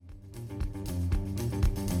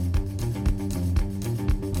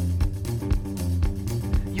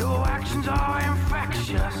Feelings are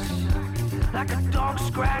infectious, like a dog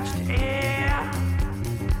scratched ear.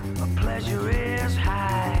 But pleasure is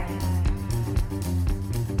high.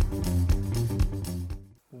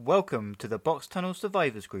 Welcome to the Box Tunnel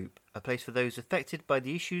Survivors Group, a place for those affected by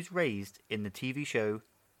the issues raised in the TV show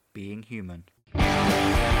Being Human.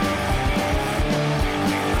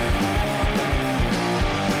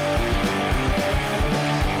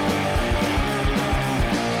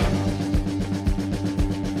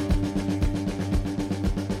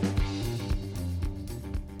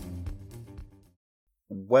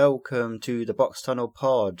 Welcome to the Box Tunnel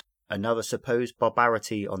Pod, another supposed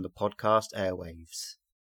barbarity on the podcast airwaves.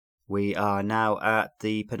 We are now at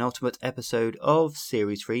the penultimate episode of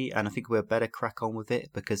Series 3, and I think we'll better crack on with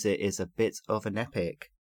it because it is a bit of an epic.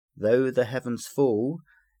 Though the Heavens Fall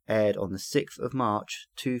aired on the 6th of March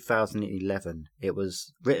 2011. It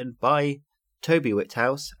was written by Toby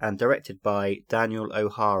Whithouse and directed by Daniel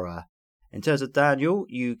O'Hara. In terms of Daniel,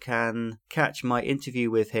 you can catch my interview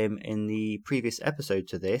with him in the previous episode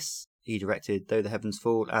to this. He directed Though the Heavens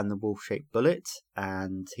Fall and The Wolf-Shaped Bullet,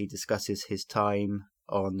 and he discusses his time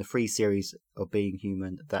on the 3 series of Being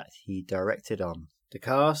Human that he directed on. The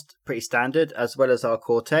cast, pretty standard, as well as our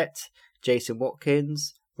quartet: Jason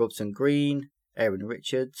Watkins, Robson Green, Aaron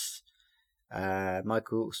Richards,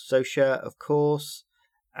 Michael Socha, of course,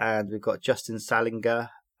 and we've got Justin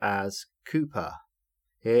Salinger as Cooper.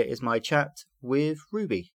 Here is my chat with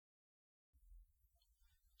Ruby.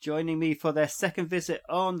 Joining me for their second visit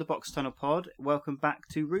on the Box Tunnel Pod, welcome back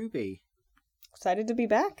to Ruby. Excited to be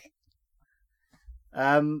back.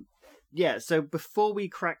 So before we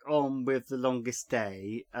crack on with The Longest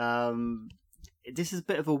Day, this is a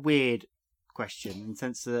bit of a weird question in the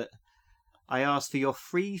sense that I asked for your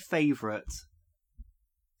 3 favourite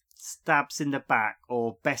stabs in the back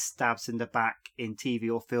or best stabs in the back in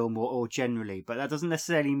TV or film or generally, but that doesn't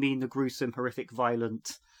necessarily mean the gruesome, horrific,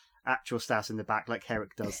 violent actual stabs in the back like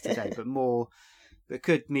Herrick does today, but more, it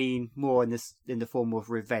could mean more in the form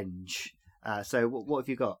of revenge. So what have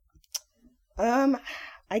you got?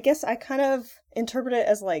 I guess I kind of interpret it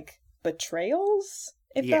as like betrayals,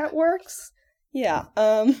 if that works. Yeah.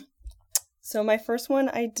 So my first one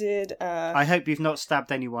I did I hope you've not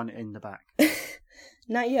stabbed anyone in the back.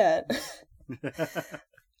 Not yet.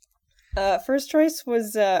 First choice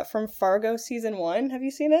was from Fargo season 1. Have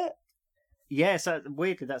you seen it? Yeah, so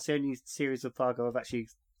weirdly that's the only series of Fargo I've actually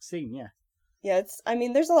seen, yeah. Yeah,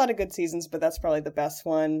 there's a lot of good seasons, but that's probably the best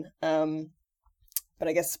one. But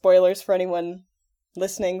I guess spoilers for anyone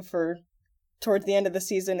listening for towards the end of the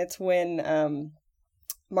season, it's when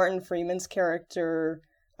Martin Freeman's character,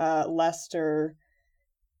 Lester,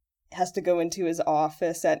 has to go into his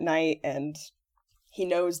office at night, and he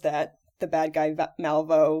knows that the bad guy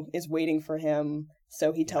Malvo is waiting for him.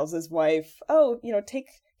 So he tells his wife, "Oh,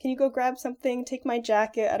 can you go grab something? Take my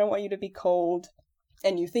jacket. I don't want you to be cold."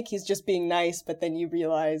 And you think he's just being nice, but then you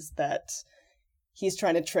realize that he's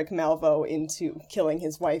trying to trick Malvo into killing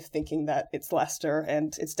his wife, thinking that it's Lester,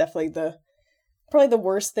 and it's definitely probably the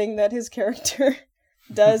worst thing that his character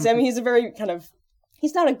does. I mean, he's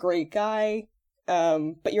he's not a great guy,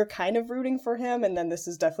 but you're kind of rooting for him, and then this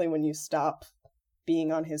is definitely when you stop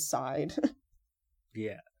being on his side.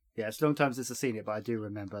 Yeah, it's a long time since I've seen it, but I do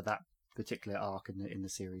remember that particular arc in the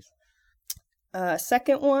series.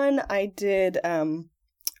 Second one, I did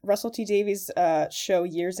Russell T Davies' show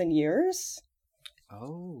Years and Years.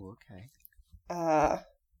 Oh, okay.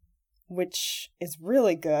 Which is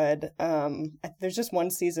really good. There's just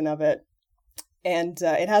one season of it, and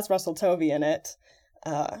it has Russell Tovey in it.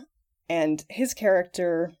 And his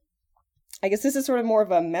character, I guess this is sort of more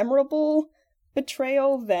of a memorable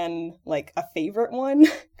betrayal than like a favorite one,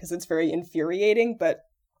 because it's very infuriating, but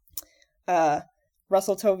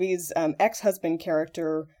Russell Tovey's ex-husband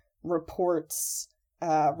character reports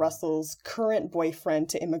Russell's current boyfriend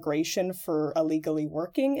to immigration for illegally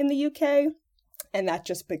working in the UK, and that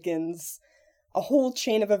just begins a whole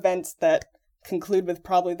chain of events that conclude with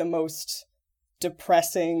probably the most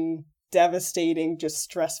depressing, devastating, just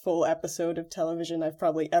stressful episode of television I've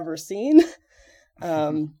probably ever seen.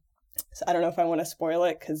 So I don't know if I want to spoil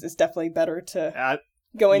it, because it's definitely better to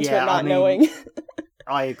go into it not knowing.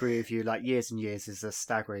 I agree with you. Like, Years and Years is a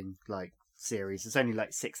staggering series. It's only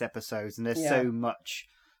 6 episodes, and there's so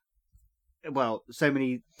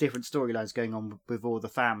many different storylines going on with all the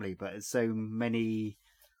family, but there's so many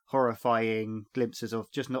horrifying glimpses of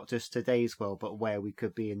not just today's world, but where we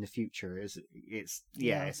could be in the future. It's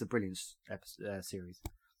a brilliant series.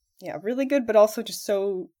 Yeah, really good, but also just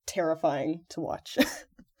so terrifying to watch.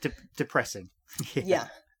 Depressing. Yeah.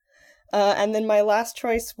 And then my last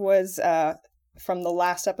choice was from the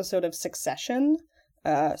last episode of Succession,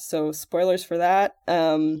 So spoilers for that.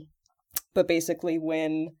 But basically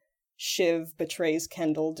when Shiv betrays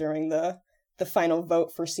Kendall during the final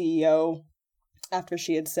vote for CEO, after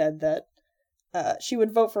she had said that she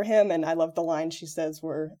would vote for him, and I love the line she says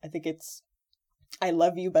where I think it's, "I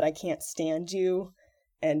love you, but I can't stand you."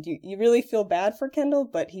 And you really feel bad for Kendall,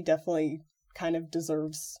 but he definitely kind of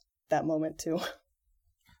deserves that moment too.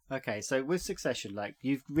 Okay, so with Succession, like,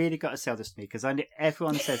 you've really got to sell this to me, because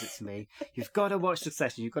everyone says it to me. You've got to watch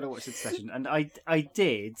Succession. You've got to watch Succession, and I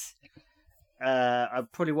did. I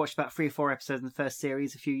probably watched about 3 or 4 episodes in the first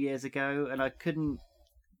series a few years ago, and I couldn't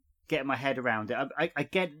get my head around it. I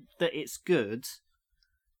get that it's good,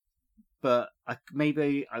 but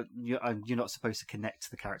you're not supposed to connect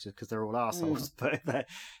to the characters because they're all assholes. But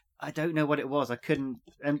I don't know what it was. I couldn't,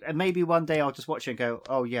 and maybe one day I'll just watch it and go,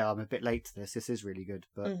 "Oh yeah, I'm a bit late to this. This is really good."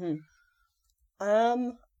 But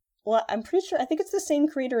well, I'm pretty sure. I think it's the same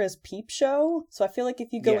creator as Peep Show, so I feel like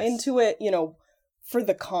if you go into it, for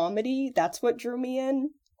the comedy, that's what drew me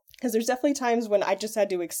in. Because there's definitely times when I just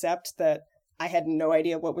had to accept that I had no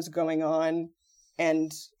idea what was going on,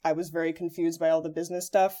 and I was very confused by all the business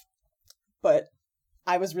stuff. But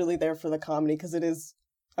I was really there for the comedy because it is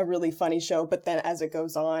a really funny show. But then as it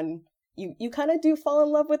goes on, you kind of do fall in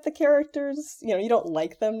love with the characters. You don't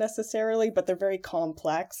like them necessarily, but they're very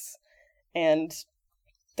complex. And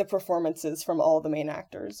the performances from all the main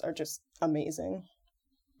actors are just amazing.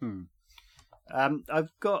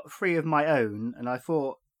 I've got 3 of my own, and I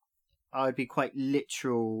thought I'd be quite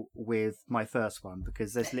literal with my first one,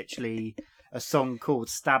 because there's literally a song called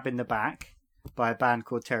 "Stab in the Back" by a band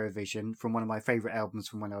called TerrorVision from one of my favourite albums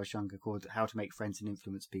from when I was younger, called "How to Make Friends and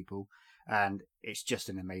Influence People," and it's just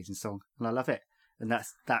an amazing song, and I love it, and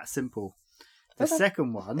that's that simple. The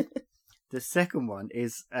second one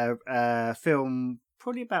is a film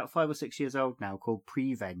probably about 5 or 6 years old now, called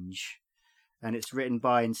Prevenge, and it's written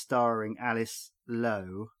by and starring Alice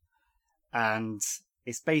Lowe, and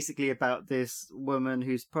it's basically about this woman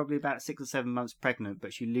who's probably about 6 or 7 months pregnant,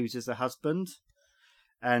 but she loses her husband,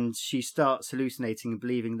 and she starts hallucinating and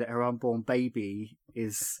believing that her unborn baby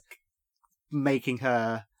is making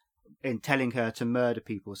her and telling her to murder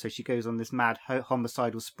people. So she goes on this mad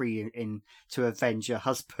homicidal spree to avenge her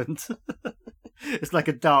husband. It's like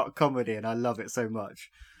a dark comedy, and I love it so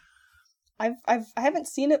much. I haven't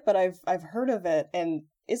seen it, but I've heard of it. And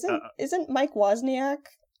isn't Mike Wozniak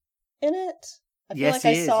in it? I feel like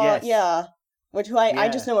I saw, yes. I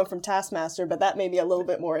just know him from Taskmaster, but that made me a little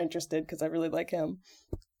bit more interested because I really like him.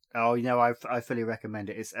 Oh, I fully recommend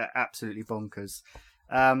it. It's absolutely bonkers.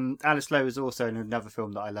 Alice Lowe is also in another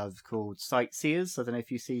film that I love called Sightseers. I don't know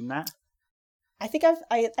if you've seen that. I think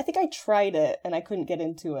I tried it and I couldn't get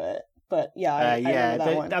into it, but yeah, I remember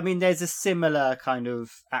that one. I mean, there's a similar kind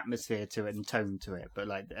of atmosphere to it and tone to it, but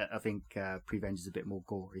like I think Prevenge is a bit more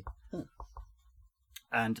gory.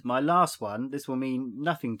 And my last one, this will mean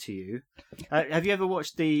nothing to you. Have you ever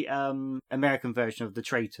watched the American version of The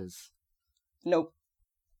Traitors? Nope.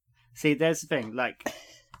 See, there's the thing, like,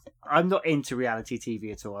 I'm not into reality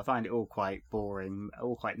TV at all. I find it all quite boring,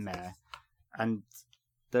 all quite meh. And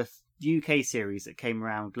the UK series that came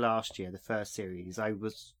around last year, the first series, I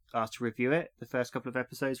was asked to review it, the first couple of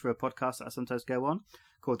episodes, for a podcast that I sometimes go on,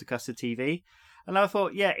 called The Custard TV. And I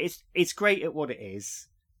thought, yeah, it's great at what it is.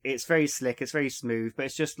 It's very slick, it's very smooth, but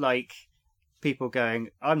it's just like people going,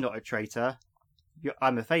 I'm not a traitor,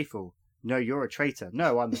 I'm a faithful. No, you're a traitor.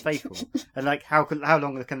 No, I'm the faithful. And like, how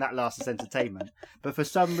long can that last as entertainment? But for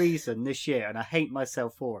some reason this year, and I hate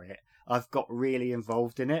myself for it, I've got really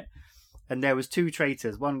involved in it. And there was 2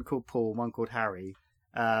 traitors, one called Paul, one called Harry,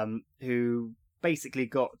 who basically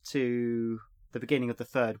got to the beginning of the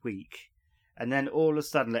 3rd week. And then all of a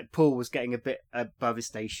sudden, like, Paul was getting a bit above his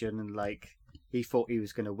station, and like, he thought he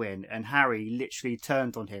was going to win. And Harry literally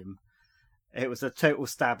turned on him. It was a total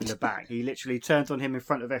stab in the back. He literally turned on him in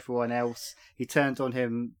front of everyone else. He turned on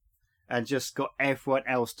him and just got everyone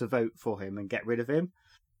else to vote for him and get rid of him.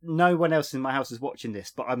 No one else in my house is watching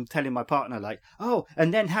this, but I'm telling my partner, like, oh,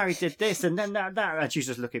 and then Harry did this, and then that. And she's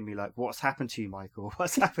just looking at me like, what's happened to you, Michael?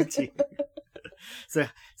 What's happened to you?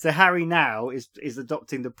 So Harry now is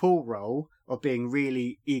adopting the Paul role of being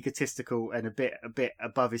really egotistical and a bit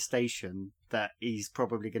above his station, that he's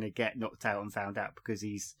probably going to get knocked out and found out because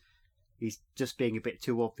he's just being a bit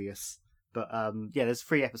too obvious. But yeah, there's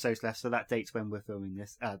 3 episodes left, so that date's when we're recording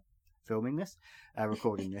this.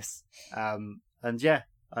 And yeah,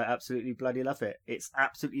 I absolutely bloody love it. It's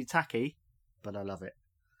absolutely tacky, but I love it.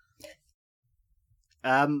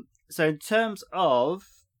 So in terms of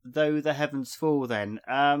Though the Heavens Fall, then,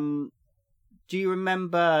 do you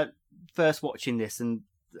remember first watching this and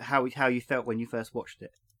how you felt when you first watched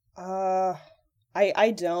it?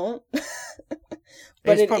 I don't.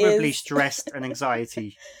 But it's probably stress and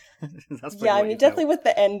anxiety. Yeah, I mean, definitely with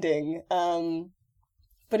the ending.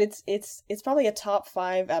 But it's probably a top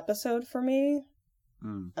 5 episode for me.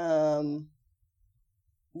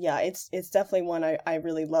 Yeah, it's definitely one I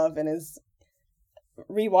really love, and is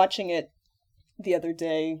rewatching it the other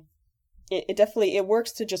day. It definitely it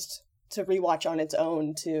works to rewatch on its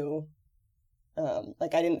own too.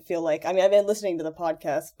 Like I didn't feel like, I mean, I've been listening to the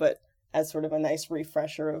podcast, but as sort of a nice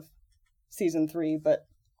refresher of season 3, but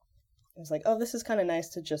it was like, oh, this is kind of nice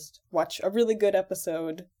to just watch a really good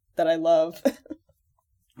episode that I love.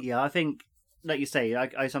 Yeah, I think, like you say,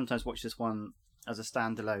 I sometimes watch this one as a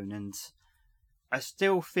standalone, and I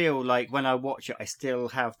still feel like when I watch it, I still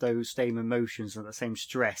have those same emotions and the same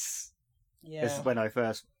stress as when I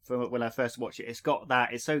first watched it. It's got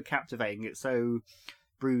that. It's so captivating. It's so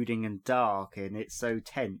brooding and dark, and it's so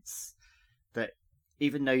tense that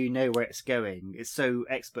even though you know where it's going, it's so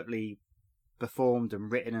expertly performed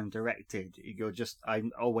and written and directed.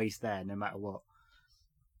 I'm always there, no matter what.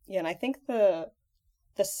 Yeah, and I think the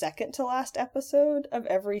second to last episode of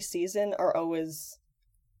every season are always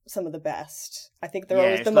some of the best. I think they're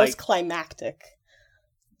always the most climactic.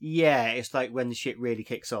 Yeah, it's like when the shit really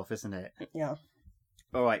kicks off, isn't it? Yeah.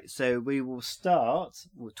 All right, so we will start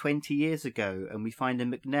 20 years ago, and we find a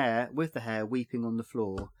McNair with the hair weeping on the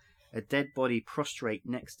floor, a dead body prostrate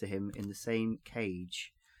next to him in the same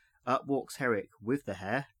cage. Up walks Herrick with the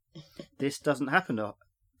hair. This doesn't happen.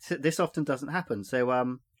 This often doesn't happen, so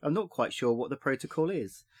I'm not quite sure what the protocol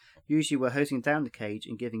is. Usually we're hosing down the cage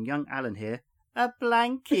and giving young Alan here a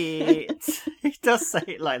blanket. He does say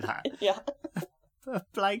it like that. Yeah. A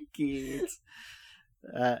blanket.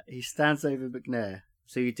 He stands over McNair.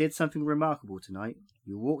 So you did something remarkable tonight.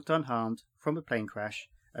 You walked unharmed from a plane crash.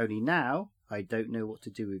 Only now, I don't know what to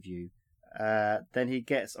do with you. Then he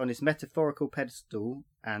gets on his metaphorical pedestal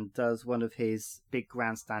and does one of his big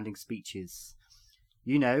grandstanding speeches.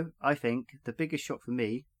 You know, I think the biggest shock for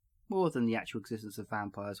me, more than the actual existence of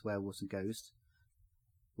vampires, werewolves and ghosts,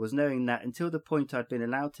 was knowing that until the point I'd been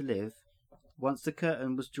allowed to live, once the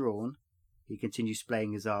curtain was drawn, he continued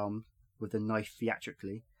splaying his arm with the knife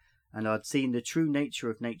theatrically, and I'd seen the true nature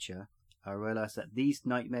of nature, I realised that these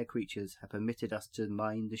nightmare creatures had permitted us to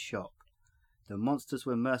mind the shop. The monsters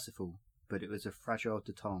were merciful, but it was a fragile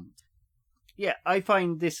detente. Yeah, I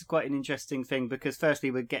find this quite an interesting thing, because firstly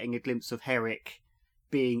we're getting a glimpse of Herrick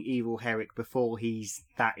being evil Herrick before he's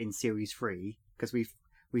that in series 3, because we've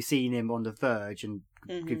seen him on the verge and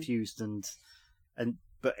confused and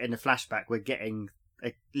but in a flashback we're getting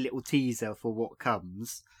a little teaser for what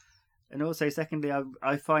comes. And also secondly,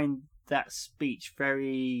 I find that speech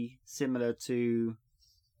very similar to,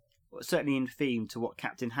 certainly in theme, to what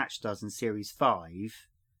Captain Hatch does in series 5,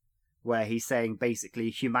 where he's saying basically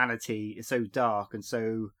humanity is so dark and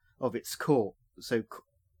so of its core, so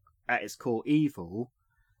at its core evil,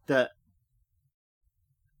 that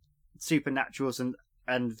supernaturals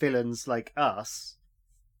and villains like us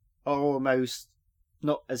are almost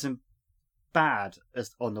not as bad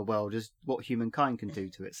as on the world as what humankind can do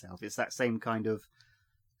to itself. It's that same kind of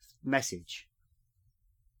message.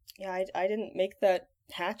 Yeah, I didn't make that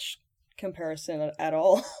Hatch comparison at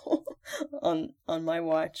all on my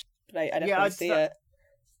watch, but I definitely see it.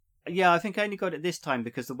 Yeah, I think I only got it this time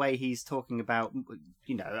because the way he's talking about,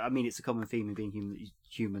 you know, I mean, it's a common theme in being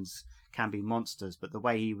humans can be monsters, but the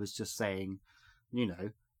way he was just saying, you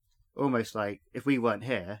know, almost like if we weren't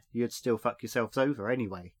here, you'd still fuck yourselves over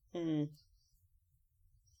anyway.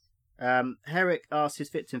 Herrick asks his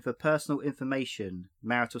victim for personal information,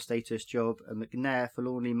 marital status, job, and McNair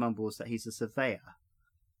forlornly mumbles that he's a surveyor.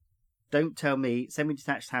 Don't tell me,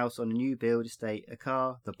 semi-detached house on a new build estate, a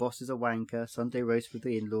car, the boss is a wanker, Sunday roast with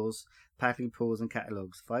the in-laws, paddling pools and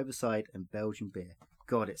catalogues, five-a-side and Belgian beer.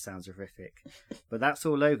 God, it sounds horrific. But that's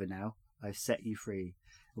all over now. I've set you free.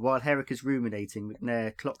 While Herrick is ruminating,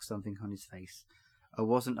 McNair clocks something on his face. I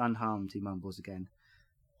wasn't unharmed, he mumbles again.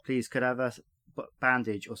 Please, could I have a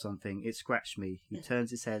bandage or something? It scratched me. He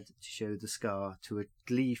turns his head to show the scar to a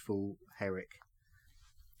gleeful Herrick.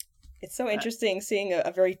 It's so interesting seeing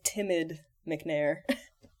a very timid McNair.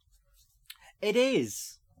 It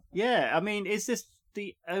is. Yeah, I mean, is this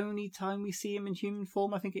the only time we see him in human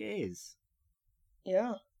form? I think it is.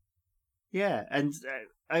 Yeah. Yeah, and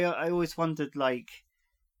I always wondered, like,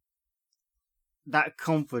 that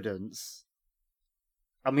confidence.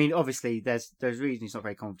 I mean, obviously, there's reason he's not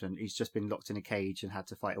very confident. He's just been locked in a cage and had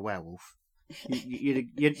to fight a werewolf. You're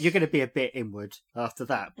going to be a bit inward after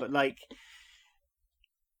that, but like,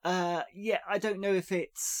 yeah, I don't know if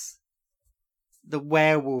it's the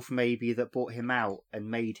werewolf maybe that brought him out and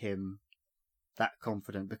made him that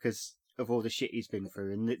confident, because of all the shit he's been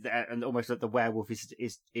through, and almost like the werewolf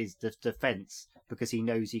is the defense because he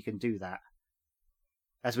knows he can do that.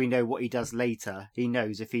 As we know what he does later, he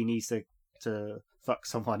knows if he needs to fuck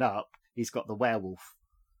someone up, he's got the werewolf.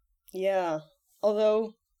 Yeah.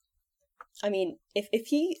 Although, I mean, if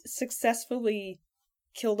he successfully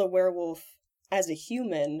killed a werewolf as a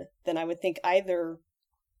human, then I would think either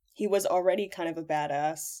he was already kind of a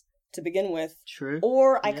badass to begin with. True.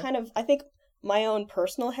 Or I think my own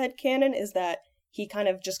personal headcanon is that he kind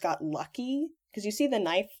of just got lucky. Because you see the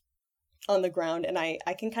knife on the ground, and I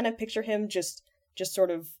can kind of picture him just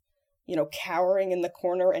sort of, cowering in the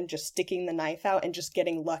corner and just sticking the knife out and just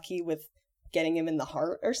getting lucky with getting him in the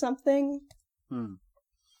heart or something.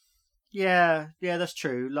 Yeah, that's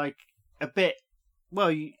true. Like, a bit,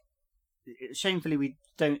 well, shamefully we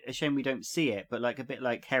don't see it, but like a bit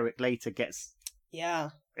like Herrick later gets,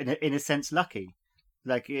 in a sense, lucky.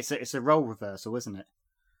 Like, it's a role reversal, isn't it?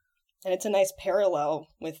 And it's a nice parallel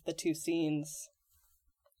with the two scenes.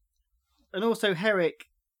 And also Herrick,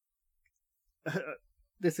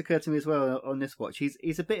 this occurred to me as well on this watch,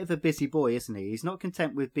 he's a bit of a busy boy, isn't he? He's not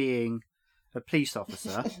content with being a police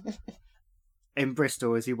officer in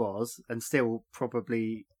Bristol as he was, and still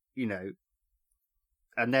probably, and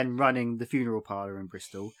then running the funeral parlour in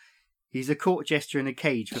Bristol. He's a court jester in a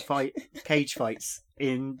cage for cage fights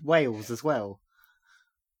in Wales as well.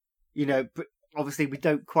 But obviously we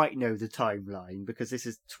don't quite know the timeline because this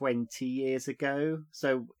is 20 years ago.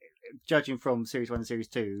 So judging from Series 1 and Series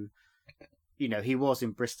 2, he was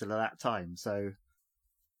in Bristol at that time. So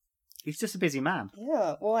he's just a busy man.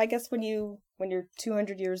 Yeah, well, I guess when you're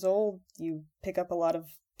 200 years old, you pick up a lot of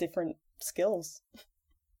different skills.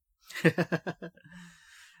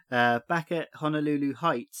 Back at Honolulu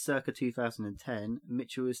Heights, circa 2010,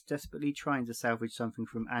 Mitchell is desperately trying to salvage something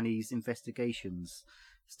from Annie's investigations,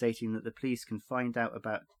 stating that the police can't find out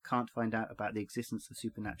about the existence of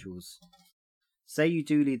supernaturals. Say you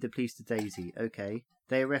do lead the police to Daisy, okay.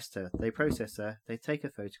 They arrest her, they process her, they take a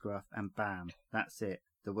photograph, and bam, that's it.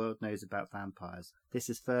 The world knows about vampires. This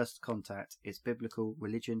is first contact. It's biblical,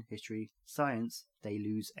 religion, history, science. They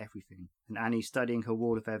lose everything. And Annie, studying her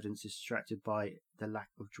wall of evidence, is distracted by the lack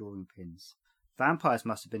of drawing pins. Vampires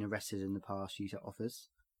must have been arrested in the past, she offers.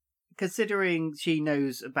 Considering she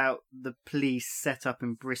knows about the police set up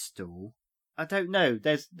in Bristol, I don't know.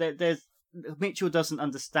 There's Mitchell doesn't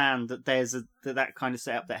understand that there's that kind of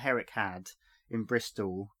setup that Herrick had in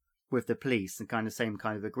Bristol with the police, and kind of same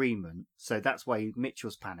kind of agreement. So that's why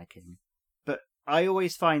Mitchell's panicking. But I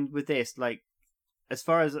always find with this, like, as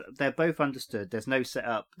far as they're both understood, there's no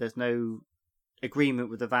setup, there's no agreement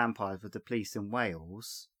with the vampires with the police in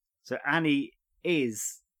Wales. So Annie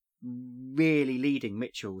is really leading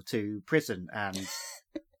Mitchell to prison and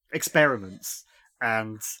experiments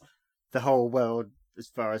and the whole world, as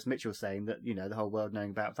far as Mitchell's saying, that, the whole world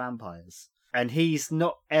knowing about vampires. And he's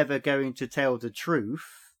not ever going to tell the truth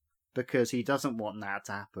because he doesn't want that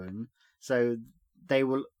to happen. So they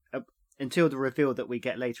will, until the reveal that we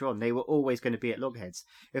get later on, they were always going to be at loggerheads.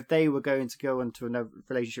 If they were going to go into another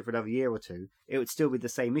relationship for another year or two, it would still be the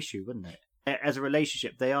same issue, wouldn't it? As a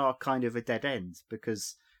relationship, they are kind of a dead end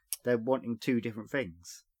because they're wanting two different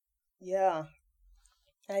things. Yeah.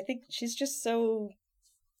 I think she's just so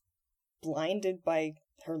blinded by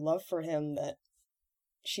her love for him that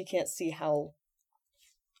she can't see how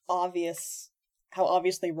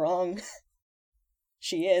obviously wrong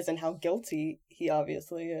she is and how guilty he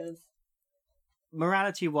obviously is.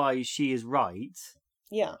 Morality-wise, she is right.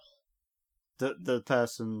 Yeah. The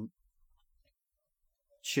person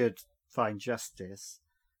should find justice.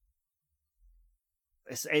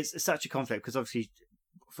 It's such a conflict because obviously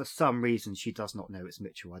for some reason she does not know it's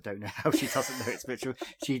Mitchell. I don't know how she doesn't know it's Mitchell.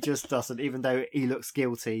 She just doesn't, even though he looks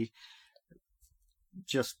guilty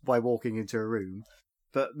just by walking into a room.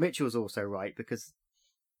 But Mitchell's also right because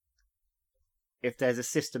if there's a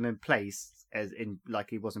system in place, as in like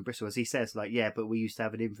he was in Bristol, as he says, like, yeah, but we used to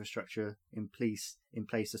have an infrastructure in place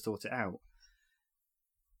to sort it out.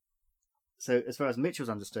 So as far as Mitchell's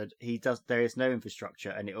understood, there is no infrastructure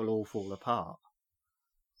and it will all fall apart.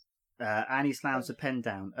 Annie slams the pen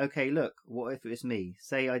down. Okay, look, what if it was me?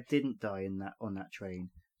 Say I didn't die on that train,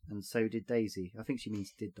 and so did Daisy. I think she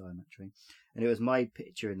means did die on that train. And it was my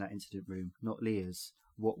picture in that incident room, not Leah's.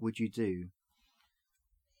 What would you do?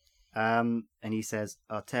 And he says,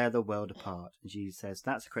 I'll tear the world apart. And she says,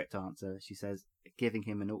 that's the correct answer. She says, giving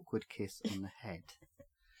him an awkward kiss on the head.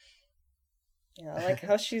 Yeah, I like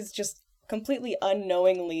how she's just completely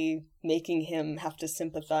unknowingly making him have to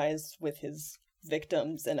sympathize with his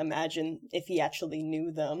victims and imagine if he actually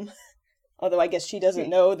knew them. Although I guess she doesn't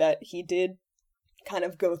know that he did kind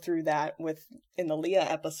of go through that in the Leah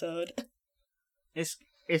episode.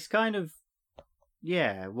 It's kind of,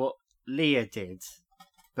 yeah, what Leah did,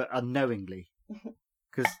 but unknowingly.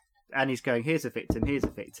 Because Annie's going, here's a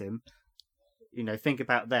victim, you know, think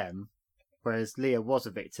about them. Whereas Leah was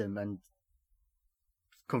a victim and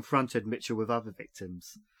confronted Mitchell with other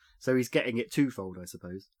victims. So he's getting it twofold, I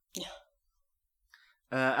suppose. Yeah.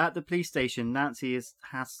 At the police station, Nancy is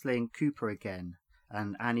hassling Cooper again,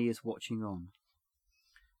 and Annie is watching on.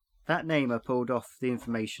 That name I pulled off the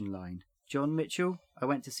information line. John Mitchell? I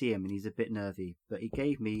went to see him and he's a bit nervy, but he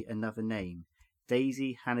gave me another name.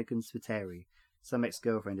 Daisy Hannigan Spiteri, some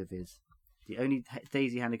ex-girlfriend of his. The only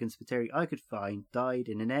Daisy Hannigan Spiteri I could find died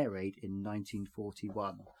in an air raid in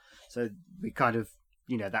 1941. So we kind of,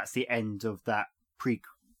 you know, that's the end of that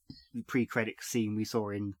pre-credit scene we saw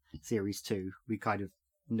in Series 2. We kind of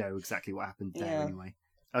know exactly what happened there anyway.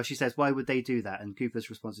 Oh, she says, why would they do that? And Cooper's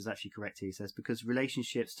response is actually correct here. He says, because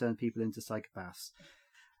relationships turn people into psychopaths.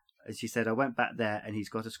 And she said, I went back there and he's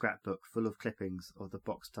got a scrapbook full of clippings of the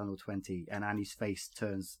Box Tunnel 20, and Annie's face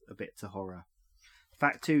turns a bit to horror.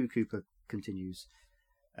 Fact 2, Cooper continues.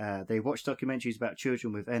 They watch documentaries about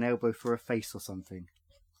children with an elbow for a face or something.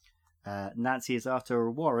 Nancy is after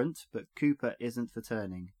a warrant, but Cooper isn't for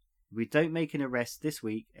turning. If we don't make an arrest this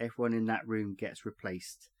week, everyone in that room gets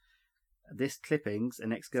replaced. This clippings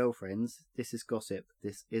and ex-girlfriends, this is gossip.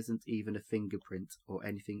 This isn't even a fingerprint or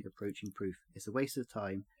anything approaching proof. It's a waste of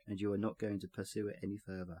time, and you are not going to pursue it any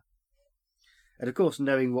further. And of course,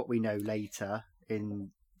 knowing what we know later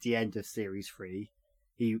in the end of Series 3,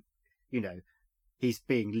 he's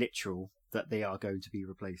being literal that they are going to be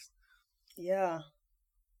replaced. Yeah.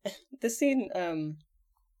 This scene,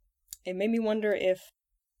 it made me wonder if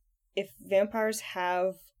vampires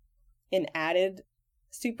have an added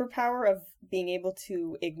superpower of being able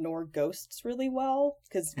to ignore ghosts really well.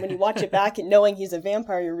 Because when you watch it back and knowing he's a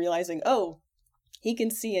vampire, you're realizing, oh, he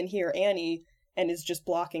can see and hear Annie and is just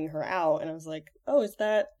blocking her out. And I was like, oh, is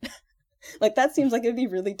that... like, that seems like it would be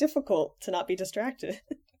really difficult to not be distracted.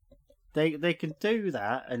 They can do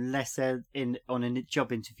that unless they're on a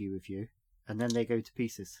job interview with you, and then they go to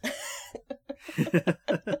pieces.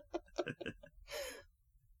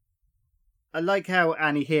 I like how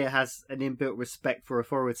Annie here has an inbuilt respect for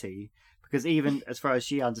authority, because even as far as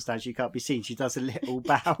she understands, she can't be seen. She does a little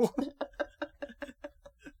bow.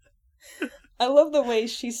 I love the way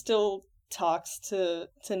she still talks to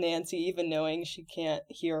Nancy, even knowing she can't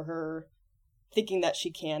hear her, thinking that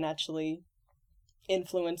she can actually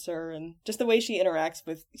influence her, and just the way she interacts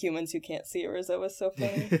with humans who can't see her is always so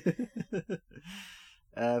funny.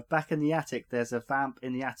 Back in the attic, there's a vamp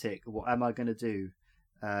in the attic. What am I going to do?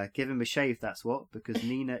 Give him a shave, that's what, because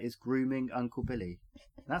Nina is grooming Uncle Billy.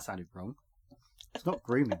 That sounded wrong. It's not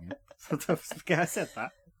grooming him. I said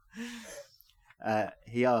that.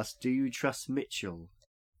 He asked, do you trust Mitchell?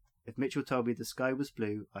 If Mitchell told me the sky was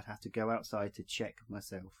blue, I'd have to go outside to check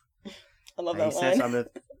myself. I love that line.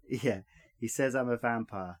 He says I'm a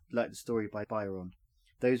vampire, like the story by Byron.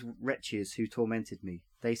 Those wretches who tormented me,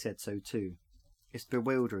 they said so too. It's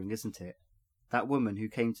bewildering, isn't it? That woman who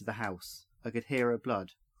came to the house, I could hear her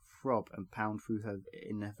blood throb and pound through her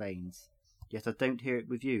in her veins. Yet I don't hear it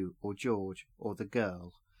with you, or George, or the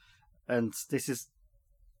girl. And this is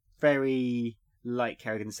very like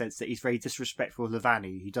Harry in the sense that he's very disrespectful of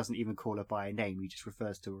Annie. He doesn't even call her by a name, he just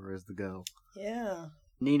refers to her as the girl. Yeah.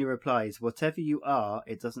 Nina replies, whatever you are,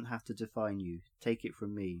 it doesn't have to define you. Take it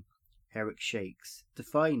from me. Herrick shakes.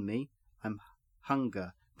 Define me? I'm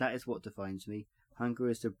hunger. That is what defines me. Hunger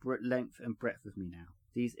is the length and breadth of me now.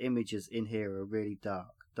 These images in here are really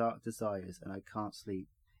dark desires, and I can't sleep.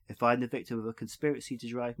 If I'm the victim of a conspiracy to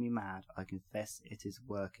drive me mad, I confess it is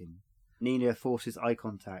working. Nina forces eye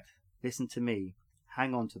contact. Listen to me.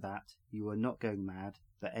 Hang on to that. You are not going mad,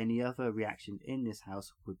 but any other reaction in this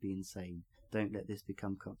house would be insane. Don't let this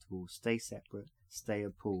become comfortable. Stay separate. Stay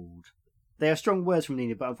appalled. They are strong words from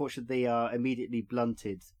Nina, but unfortunately they are immediately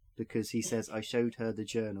blunted because he says, I showed her the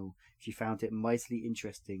journal. She found it mightily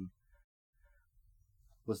interesting.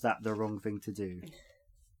 Was that the wrong thing to do?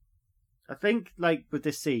 I think, like, with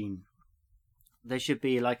this scene, there should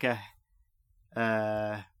be like a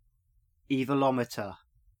evilometer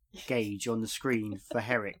gauge on the screen for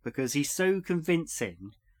Herrick, because he's so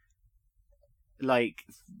convincing. Like,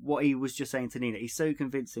 what he was just saying to Nina, he's so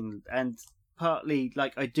convincing, and partly,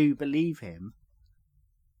 like, I do believe him.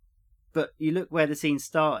 But you look where the scene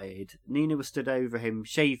started, Nina was stood over him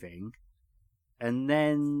shaving, and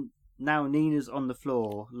then now Nina's on the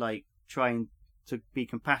floor, like, trying to be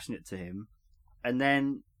compassionate to him, and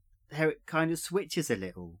then Herrick kind of switches a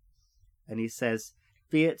little, and he says,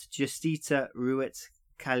 Fiat justita ruit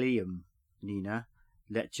calium, Nina.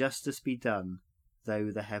 Let justice be done,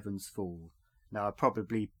 though the heavens fall. Now, I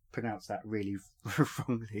probably pronounced that really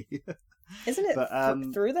wrongly. Isn't it but,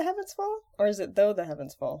 through the heavens fall? Or is it though the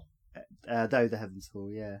heavens fall? Though the heavens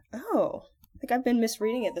fall, yeah. Oh, I think I've been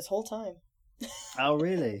misreading it this whole time. Oh,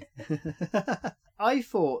 really? I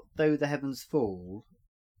thought though the heavens fall.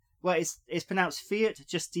 Well, it's pronounced fiat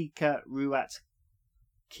justica ruat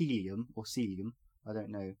caelum or celium. I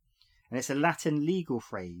don't know, and it's a Latin legal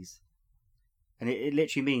phrase, and it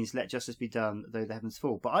literally means "let justice be done, though the heavens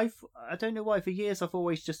fall." But I don't know why. For years, I've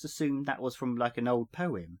always just assumed that was from like an old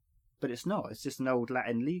poem, but it's not. It's just an old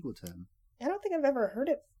Latin legal term. I don't think I've ever heard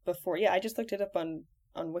it before. Yeah, I just looked it up on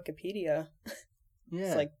Wikipedia. Yeah,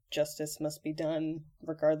 it's like justice must be done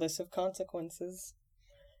regardless of consequences.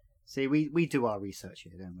 See, we do our research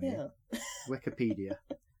here, don't we? Yeah. Wikipedia.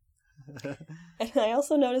 And I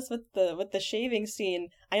also noticed with the shaving scene,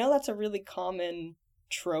 I know that's a really common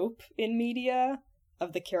trope in media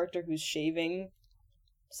of the character who's shaving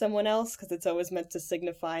someone else, because it's always meant to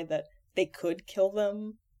signify that they could kill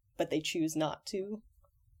them, but they choose not to.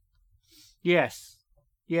 Yes.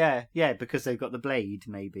 Yeah, because they've got the blade,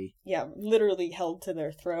 maybe. Yeah, literally held to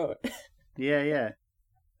their throat. Yeah.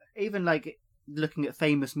 Even like looking at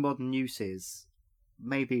famous modern uses,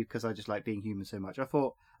 maybe because I just like being human so much, I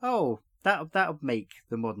thought, oh, that'll make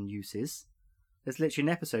the modern uses. There's literally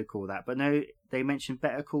an episode called that, but no, they mentioned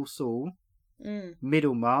Better Call Saul,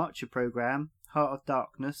 Middlemarch, a program, Heart of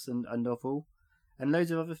Darkness, and a novel, and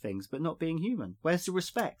loads of other things, but not being human. Where's the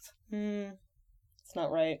respect? It's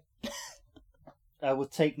not right. I will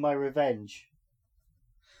take my revenge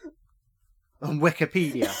on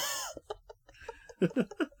Wikipedia.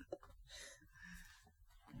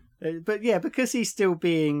 But yeah, because he's still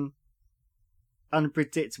being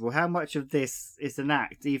unpredictable, how much of this is an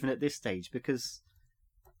act, even at this stage? Because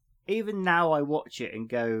even now I watch it and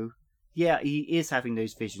go, yeah, he is having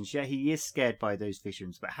those visions. Yeah, he is scared by those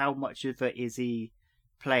visions. But how much of it is he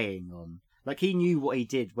playing on? Like, he knew what he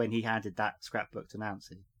did when he handed that scrapbook to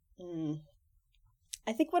Nancy.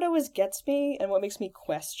 I think what always gets me, and what makes me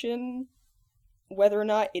question whether or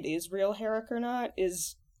not it is real Herrick or not,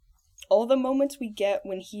 is all the moments we get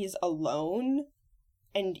when he's alone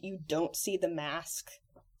and you don't see the mask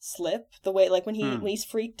slip. The way, like, when he's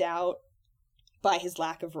freaked out by his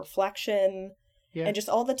lack of reflection, and just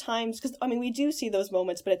all the times, because, I mean, we do see those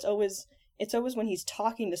moments, but it's always when he's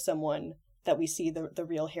talking to someone that we see the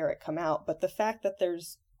real Herrick come out. But the fact that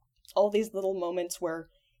there's all these little moments where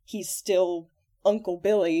he's still Uncle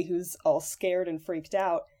Billy, who's all scared and freaked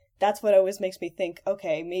out, that's what always makes me think,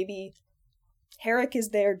 okay, maybe Herrick is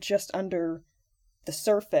there just under the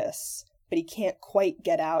surface, but he can't quite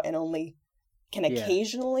get out and only can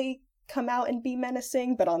occasionally come out and be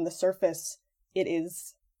menacing, but on the surface it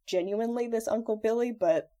is genuinely this Uncle Billy,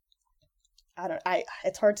 but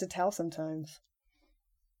it's hard to tell sometimes.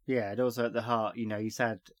 Yeah, and also at the heart, he's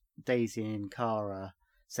had Daisy and Cara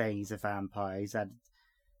saying he's a vampire. He's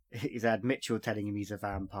had Mitchell telling him he's a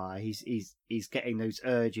vampire. He's getting those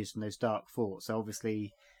urges and those dark thoughts. So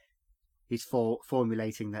obviously, he's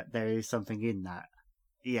formulating that there is something in that.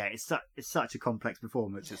 Yeah, it's such a complex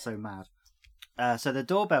performance. It's so mad. So the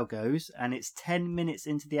doorbell goes, and it's 10 minutes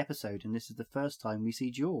into the episode, and this is the first time we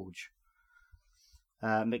see George.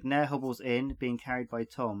 McNair hobbles in, being carried by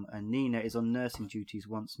Tom, and Nina is on nursing duties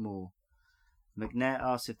once more. McNair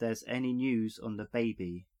asks if there's any news on the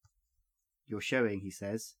baby. You're showing, he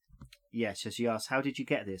says. Yes, as she asks, how did you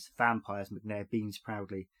get this? Vampires, McNair beams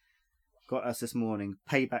proudly. Got us this morning.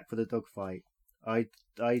 Payback for the dogfight. I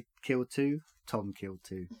killed 2. Tom killed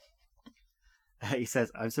 2. He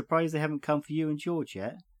says, I'm surprised they haven't come for you and George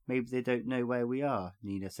yet. Maybe they don't know where we are,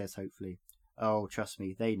 Nina says hopefully. Oh, trust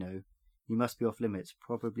me, they know. You must be off limits,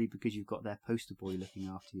 probably because you've got their poster boy looking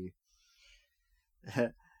after you.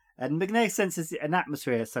 And McNair senses an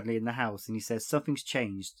atmosphere suddenly in the house, and he says, something's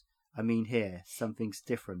changed. I mean here, something's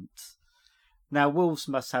different. Now, wolves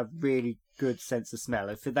must have really good sense of smell.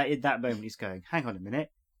 If in that moment he's going, hang on a minute,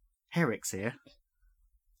 Herrick's here.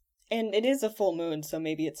 And it is a full moon, so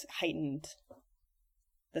maybe it's heightened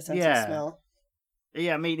the sense of smell.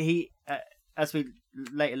 Yeah, I mean, he, as we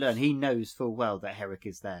later learn, he knows full well that Herrick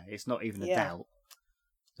is there. It's not even a doubt.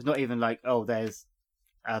 It's not even like, oh, there's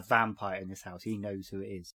a vampire in this house. He knows who it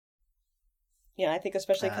is. Yeah, I think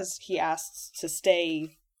especially because he asks to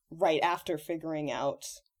stay right after figuring out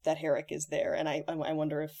that Herrick is there, and I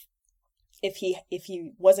wonder if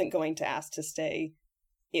he wasn't going to ask to stay,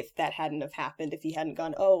 if that hadn't have happened, if he hadn't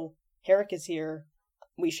gone, oh, Herrick is here,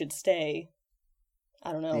 we should stay.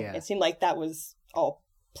 I don't know. Yeah. It seemed like that was all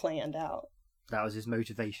planned out. That was his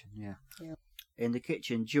motivation, yeah. In the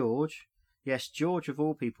kitchen, George, Yes, George of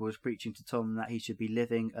all people was preaching to Tom that he should be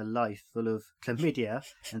living a life full of chlamydia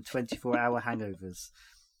and 24-hour hangovers.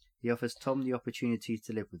 He offers Tom the opportunity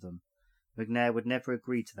to live with them. McNair would never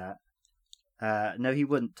agree to that. No, he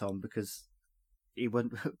wouldn't, Tom, because he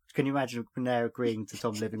wouldn't. Can you imagine McNair agreeing to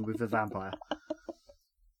Tom living with a vampire?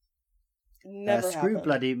 Never Screw happened.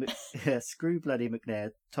 bloody McNair.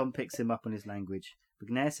 Tom picks him up on his language.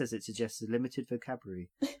 McNair says it suggests a limited vocabulary.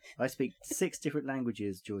 I speak 6 different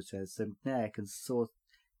languages, George says, so McNair can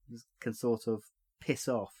sort of piss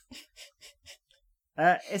off.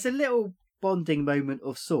 It's a little bonding moment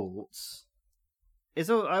of sorts. I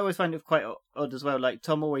always find it quite odd as well. Like,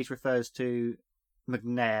 Tom always refers to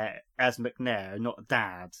McNair as McNair, not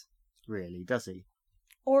Dad, really, does he?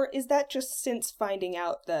 Or is that just since finding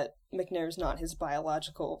out that McNair's not his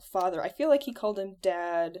biological father? I feel like he called him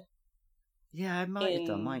Dad. Yeah, I might have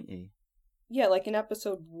done, mightn't he? Yeah, like in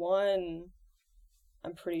episode 1,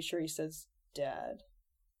 I'm pretty sure he says Dad.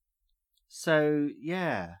 So,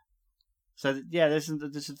 yeah. This is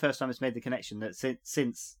the first time it's made the connection that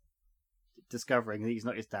since discovering that he's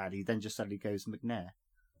not his dad, he then just suddenly goes McNair.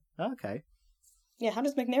 Okay. Yeah, how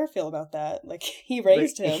does McNair feel about that? Like, he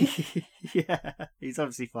raised him. Yeah, he's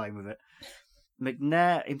obviously fine with it.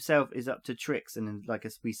 McNair himself is up to tricks and, like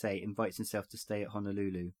as we say, invites himself to stay at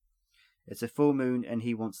Honolulu. It's a full moon and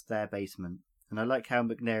he wants their basement. And I like how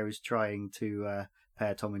McNair is trying to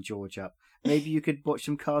pair Tom and George up. Maybe you could watch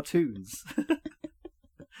some cartoons.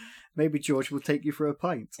 Maybe George will take you for a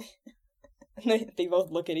pint. They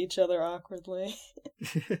both look at each other awkwardly.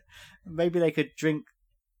 Maybe they could drink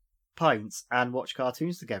pints and watch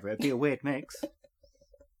cartoons together. It'd be a weird mix.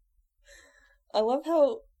 I love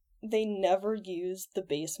how they never used the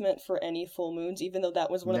basement for any full moons, even though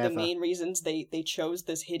that was one of the main reasons they chose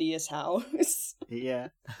this hideous house. Yeah.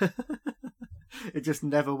 It just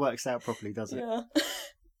never works out properly, does it? Yeah.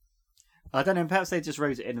 I don't know, perhaps they just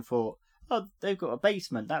wrote it in and thought, oh, they've got a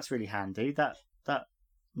basement, that's really handy. That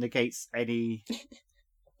negates any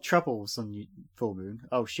troubles on full moon.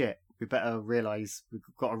 Oh shit, we better realise we've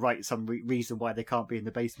got to write some reason why they can't be in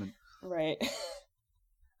the basement. Right.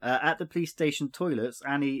 At the police station toilets,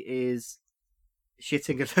 Annie is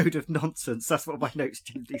shitting a load of nonsense. That's what my notes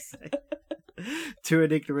generally say. To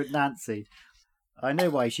an ignorant Nancy. I know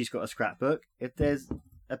why she's got a scrapbook. If there's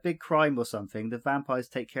a big crime or something, the vampires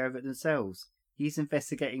take care of it themselves. He's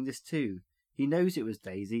investigating this too. He knows it was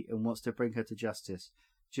Daisy and wants to bring her to justice,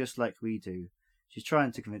 just like we do. She's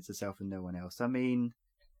trying to convince herself and no one else. I mean,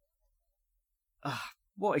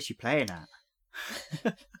 what is she playing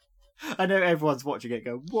at? I know everyone's watching it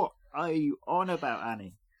go, what are you on about,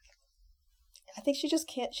 Annie? I think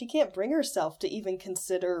she can't bring herself to even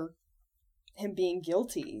consider him being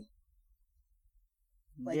guilty.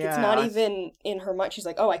 Like, yeah, it's not even in her mind. She's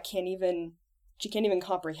like, she can't even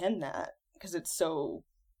comprehend that because it's so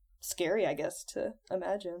scary, I guess, to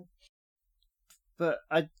imagine. But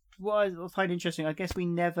what I find interesting, I guess we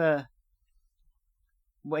never,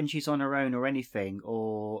 when she's on her own or anything,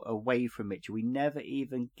 or away from Mitchell, we never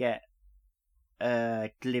even get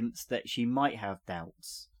a glimpse that she might have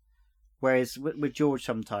doubts. Whereas with George,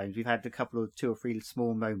 sometimes we've had a couple of 2 or 3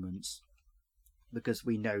 small moments because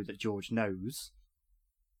we know that George knows,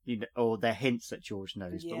 or there are hints that George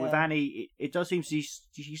knows. Yeah. But with Annie, it does seem she's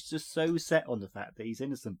just so set on the fact that he's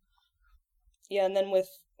innocent. Yeah, and then with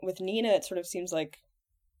Nina, it sort of seems like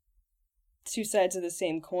 2 sides of the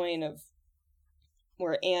same coin, of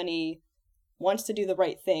where Annie wants to do the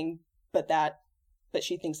right thing, but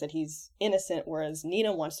she thinks that he's innocent, whereas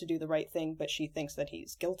Nina wants to do the right thing, but she thinks that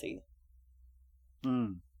he's guilty.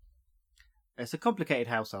 It's a complicated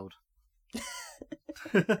household.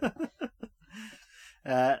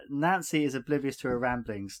 Nancy is oblivious to her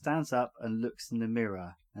ramblings, stands up and looks in the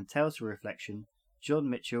mirror and tells her reflection, John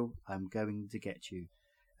Mitchell, I'm going to get you.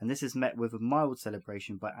 And this is met with a mild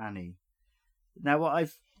celebration by Annie. Now what I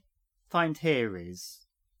find here is,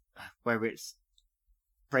 whether it's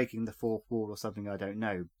breaking the 4th wall or something, I don't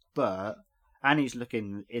know, but Annie's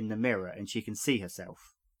looking in the mirror and she can see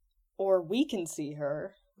herself. Or we can see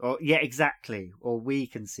her. Or yeah, exactly. Or we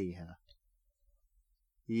can see her.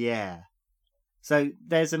 Yeah. So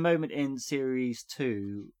there's a moment in series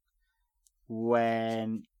 2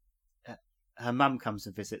 when her mum comes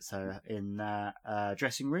and visits her in that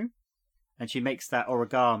dressing room, and she makes that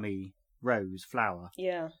origami rose flower.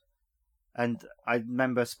 Yeah. And I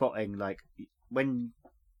remember spotting, like, when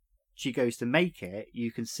she goes to make it,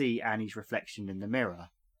 you can see Annie's reflection in the mirror.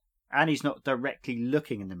 Annie's not directly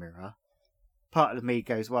looking in the mirror. Part of me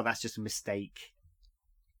goes, well, that's just a mistake.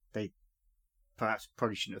 They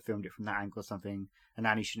probably shouldn't have filmed it from that angle or something, and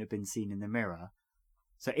Annie shouldn't have been seen in the mirror.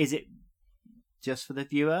 So is it just for the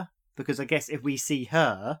viewer? because I guess if we see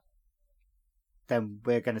her, then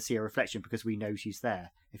we're going to see a reflection because we know she's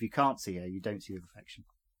there. If you can't see her, you don't see the reflection.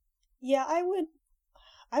 Yeah,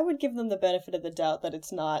 I would give them the benefit of the doubt that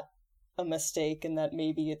it's not a mistake and that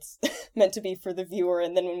maybe it's meant to be for the viewer,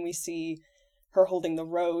 and then when we see her holding the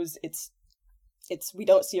rose, it's we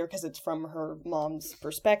don't see her because it's from her mom's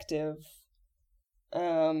perspective.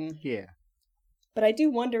 Yeah. But I do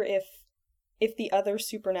wonder if the other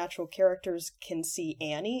supernatural characters can see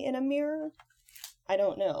Annie in a mirror. I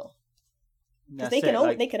don't know. Because they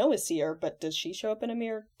can always see her, but does she show up in a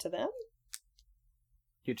mirror to them?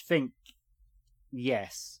 You'd think,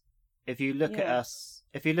 yes. If you look at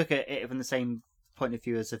it from the same point of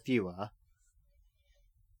view as a viewer,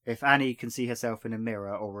 if Annie can see herself in a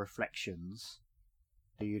mirror or reflections,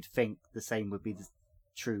 you'd think the same would be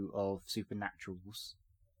true of supernaturals.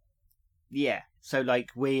 Yeah, so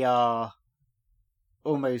like we are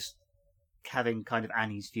almost having kind of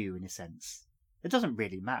Annie's view in a sense. It doesn't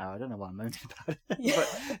really matter. I don't know why I'm moaning about it, Yeah.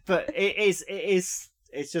 but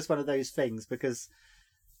it's just one of those things because,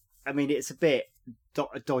 I mean, it's a bit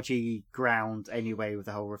dodgy ground anyway with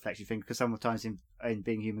the whole reflection thing, because sometimes in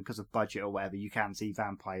Being Human, because of budget or whatever, you can see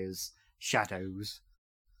vampires' shadows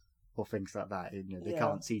or things like that. You know, they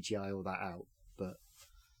can't CGI all that out. But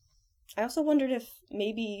I also wondered if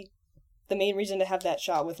maybe the main reason to have that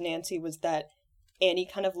shot with Nancy was that Annie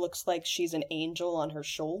kind of looks like she's an angel on her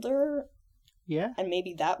shoulder. Yeah. And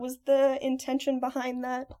maybe that was the intention behind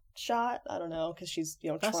that shot. I don't know, because she's,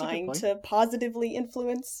 trying to positively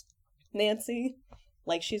influence Nancy.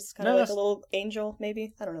 Like she's kind of like a little angel,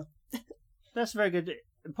 maybe. I don't know. That's a very good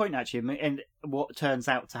point, actually. And what turns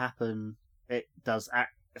out to happen, it does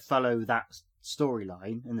follow that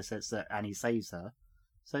storyline in the sense that Annie saves her.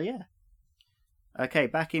 So, yeah. Okay,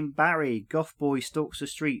 back in Barry, Goth Boy stalks the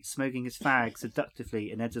street, smoking his fag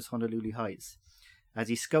seductively and enters Honolulu Heights. As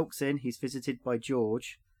he skulks in, he's visited by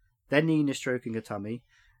George, then Nina stroking her tummy,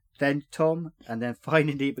 then Tom, and then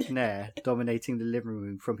finally McNair dominating the living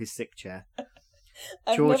room from his sick chair.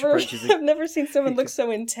 I've never seen someone look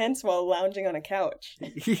so intense while lounging on a couch.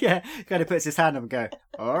 Yeah, kind of puts his hand up and go,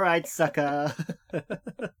 "All right, sucker."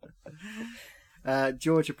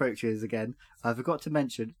 George approaches again. I forgot to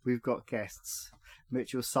mention, we've got guests.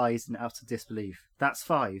 Mitchell sighs in utter disbelief. "That's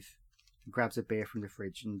 5. He grabs a beer from the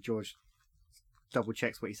fridge, and George double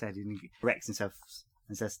checks what he said and he corrects himself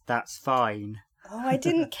and says, "That's fine." Oh, I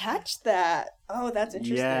didn't catch that. Oh, that's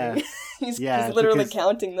interesting. Yeah. he's literally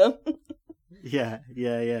counting them. Yeah.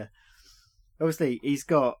 Obviously, he's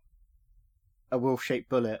got a wolf-shaped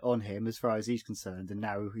bullet on him as far as he's concerned, and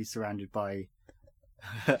now he's surrounded by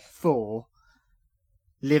 4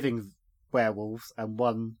 living werewolves and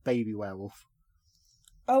 1 baby werewolf.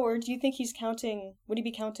 Oh, or do you think he's counting... Would he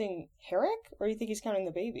be counting Herrick, or do you think he's counting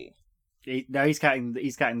the baby? He's counting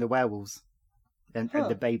the werewolves and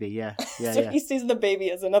the baby. Yeah. So he sees the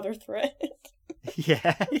baby as another threat.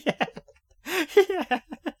 Yeah.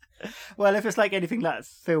 Well, if it's like anything like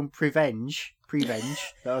film Prevenge that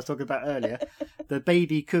I was talking about earlier, the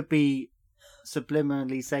baby could be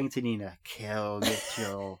subliminally saying to Nina, "Kill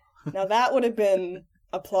Mitchell." Now that would have been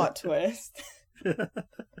a plot twist.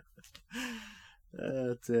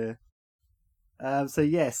 Oh dear. So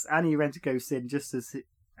yes, Annie Renter goes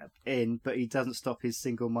in, but he doesn't stop his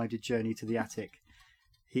single-minded journey to the attic.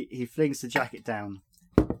 He flings the jacket down.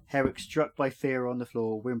 Herrick, struck by fear on the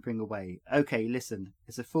floor, whimpering away. "Okay, listen.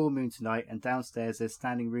 It's a full moon tonight, and downstairs there's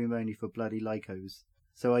standing room only for bloody lycos.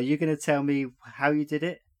 So are you going to tell me how you did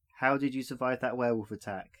it? How did you survive that werewolf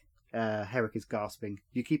attack?" Herrick is gasping.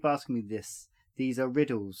 "You keep asking me this. These are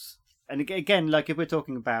riddles." And again, like if we're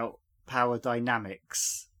talking about power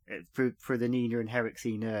dynamics for the Nina and Herrick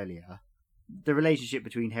scene earlier, the relationship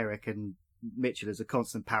between Herrick and Mitchell is a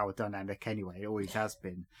constant power dynamic anyway. It always has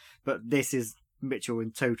been. But this is Mitchell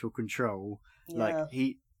in total control. Yeah.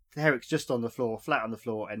 Like Herrick's just on the floor, flat on the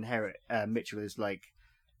floor, and Mitchell is like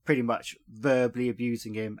pretty much verbally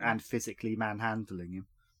abusing him and physically manhandling him.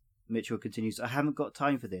 Mitchell continues, "I haven't got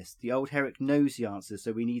time for this. The old Herrick knows the answers,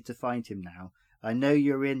 so we need to find him now. I know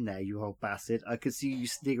you're in there, you old bastard. I could see you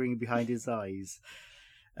sniggering behind his eyes."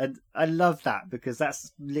 And I love that because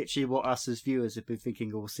that's literally what us as viewers have been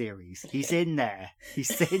thinking all series. He's in there.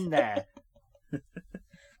 He's in there.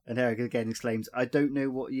 And Herrick again exclaims, "I don't know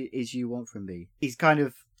what it is you want from me." He's kind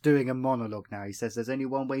of doing a monologue now. He says, "There's only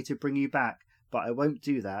one way to bring you back, but I won't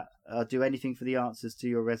do that. I'll do anything for the answers to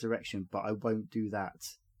your resurrection, but I won't do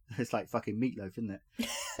that." It's like fucking Meatloaf, isn't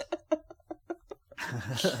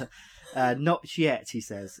it? "Not yet," he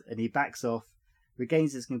says, and he backs off,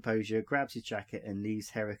 regains his composure, grabs his jacket, and leaves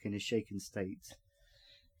Herrick in a shaken state.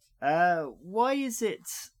 Why is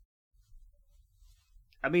it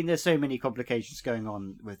I mean, there's so many complications going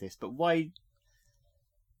on with this, but why?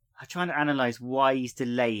 I'm trying to analyse why he's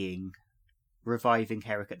delaying reviving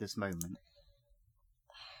Herrick at this moment.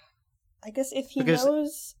 I guess if he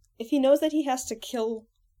knows that he has to kill,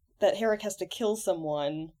 that Herrick has to kill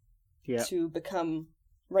someone to become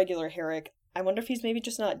regular Herrick, I wonder if he's maybe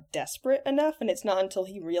just not desperate enough, and it's not until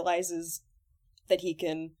he realizes that he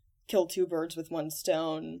can kill two birds with one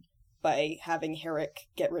stone by having Herrick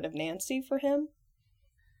get rid of Nancy for him.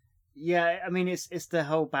 Yeah, I mean, it's the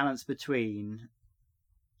whole balance between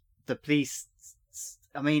the police.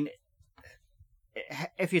 I mean,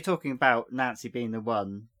 if you're talking about Nancy being the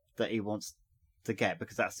one that he wants to get,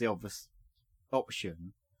 because that's the obvious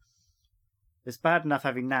option, it's bad enough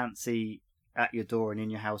having Nancy at your door and in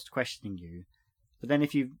your house questioning you, but then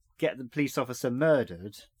if you get the police officer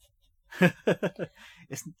murdered,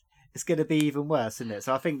 it's going to be even worse, isn't it?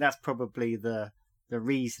 So I think that's probably the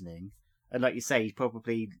reasoning. And like you say, he's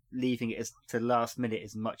probably leaving it to the last minute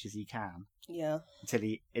as much as he can. Yeah. Until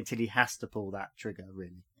he has to pull that trigger,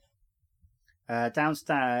 really.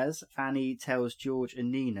 Downstairs, Annie tells George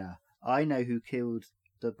and Nina, "I know who killed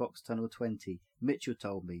the Box Tunnel 20. Mitchell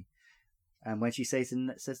told me." And when she says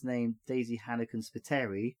the name Daisy Hannigan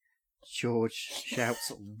Spiteri, George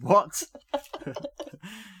shouts, "What?"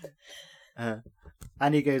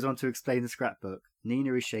 Annie goes on to explain the scrapbook.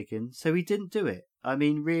 Nina is shaken. "So he didn't do it? I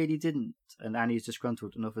mean, really didn't?" And Annie is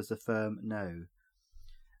disgruntled and offers a firm no.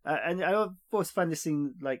 And I always find this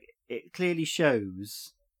thing, like, it clearly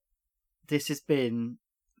shows this has been,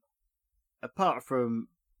 apart from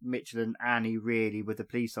Mitchell and Annie really with the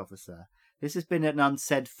police officer, this has been an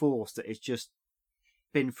unsaid force that has just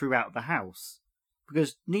been throughout the house.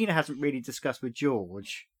 Because Nina hasn't really discussed with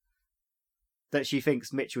George that she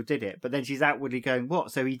thinks Mitchell did it, but then she's outwardly going,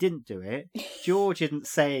 "What? So he didn't do it?" George isn't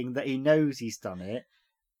saying that he knows he's done it.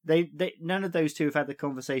 They none of those two have had the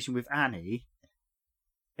conversation with Annie,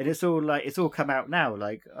 and it's all come out now.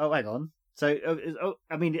 Like, oh, hang on. So,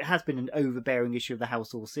 I mean, it has been an overbearing issue of the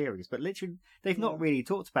house all series, but literally they've not really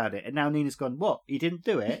talked about it, and now Nina's gone, "What? He didn't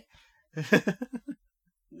do it?"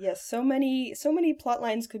 Yes, so many plot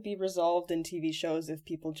lines could be resolved in TV shows if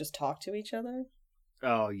people just talk to each other.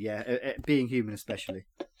 Oh yeah, being human especially.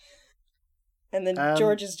 And then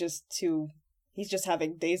George is he's just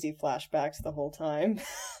having Daisy flashbacks the whole time.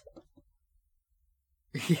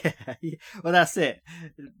 Yeah, well that's it.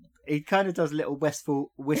 He kind of does a little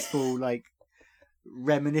wistful like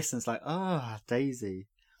reminiscence, like, Daisy.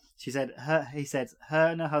 He said her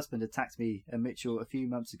and her husband attacked me and Mitchell a few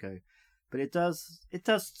months ago, but it does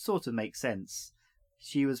sort of make sense.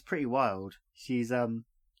 She was pretty wild. She's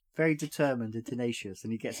very determined and tenacious,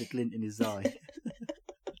 and he gets a glint in his eye.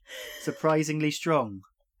 Surprisingly strong,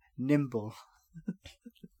 nimble.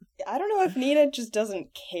 I don't know if Nina just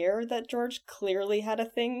doesn't care that George clearly had a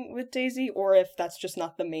thing with Daisy, or if that's just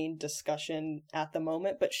not the main discussion at the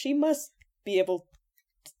moment, but she must be able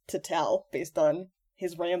to tell based on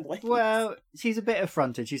his rambling. Well, she's a bit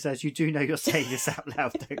affronted. She says, "You do know you're saying this out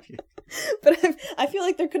loud, don't you?" But I feel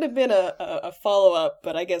like there could have been a follow-up,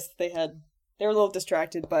 but I guess they were a little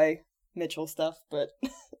distracted by Mitchell stuff, but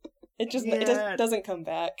it just doesn't come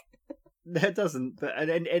back. It doesn't, but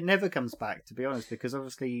it never comes back, to be honest, because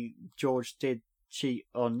obviously George did cheat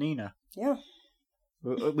on Nina. Yeah.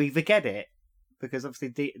 We forget it, because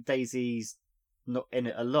obviously Daisy's not in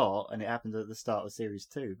it a lot, and it happened at the start of series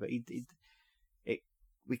 2, but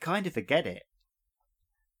we kind of forget it.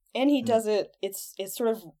 And he does it, it's sort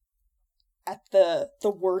of at the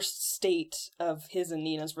worst state of his and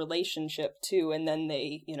Nina's relationship, too, and then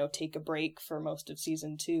they, take a break for most of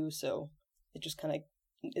season 2, so it just kind of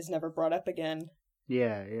is never brought up again.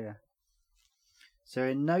 Yeah. So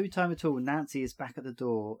in no time at all, Nancy is back at the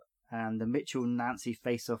door, and the Mitchell-Nancy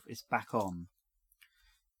face-off is back on.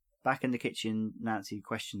 Back in the kitchen, Nancy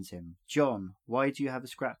questions him. "John, why do you have a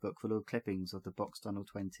scrapbook full of clippings of the Box Tunnel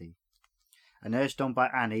 20? And urged on by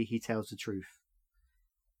Annie, he tells the truth.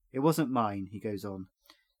 "It wasn't mine," he goes on.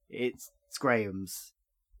 "It's Graham's."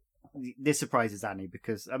 This surprises Annie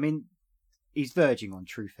because, I mean, he's verging on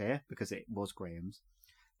truth here because it was Graham's.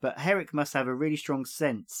 But Herrick must have a really strong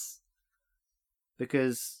sense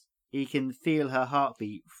because he can feel her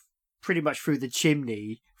heartbeat pretty much through the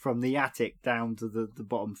chimney from the attic down to the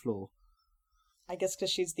bottom floor. I guess because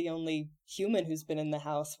she's the only human who's been in the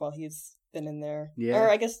house while he's been in there. Yeah. Or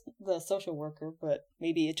I guess the social worker, but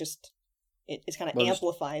maybe it just it kind of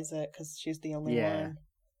amplifies it because she's the only one.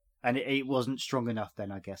 And it wasn't strong enough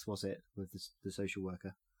then, I guess, was it, with the social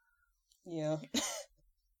worker? Yeah.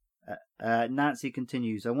 Nancy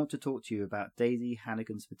continues, "I want to talk to you about Daisy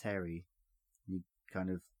Hannigan Spiteri." You kind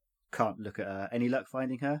of can't look at her. "Any luck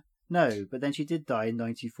finding her?" No, but then she did die in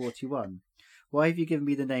 1941. Why have you given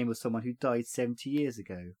me the name of someone who died 70 years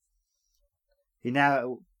ago? He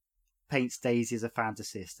now paints Daisy as a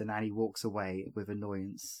fantasist, and Annie walks away with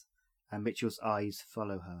annoyance, and Mitchell's eyes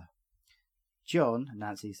follow her. John,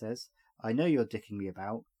 Nancy says, I know you're dicking me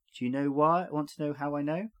about. Do you know why? Want to know how I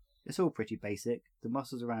know? It's all pretty basic. The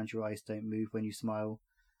muscles around your eyes don't move when you smile.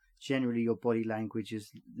 Generally, your body language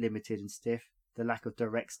is limited and stiff. The lack of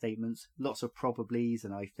direct statements, lots of probablys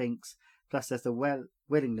and I thinks, plus there's the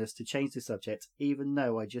willingness to change the subject, even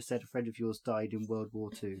though I just said a friend of yours died in World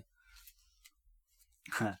War II.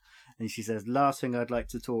 And she says, last thing I'd like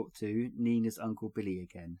to talk to, Nina's Uncle Billy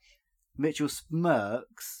again. Mitchell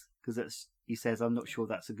smirks, because he says, I'm not sure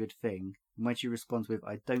that's a good thing. And when she responds with,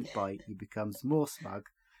 I don't bite, he becomes more smug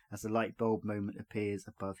as a light bulb moment appears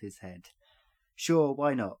above his head. Sure,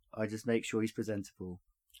 why not? I just make sure he's presentable.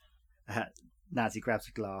 Nancy grabs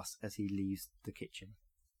a glass as he leaves the kitchen.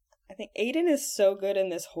 I think Aiden is so good in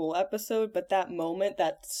this whole episode, but that moment,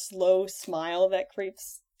 that slow smile that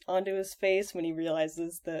creeps onto his face when he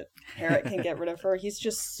realizes that Herrick can get rid of her, he's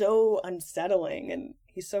just so unsettling, and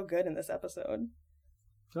he's so good in this episode.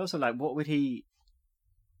 But also, like, what would he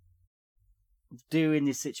do in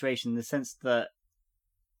this situation, in the sense that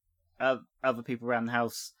other people around the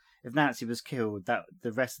house, if Nancy was killed, that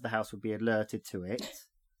the rest of the house would be alerted to it.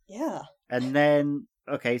 Yeah. And then,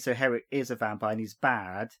 okay, so Herrick is a vampire and he's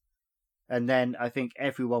bad. And then I think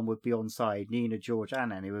everyone would be on side. Nina, George,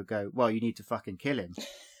 and Annie would go, well, you need to fucking kill him.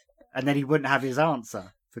 And then he wouldn't have his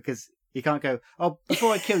answer, because he can't go, oh,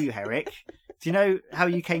 before I kill you, Herrick, do you know how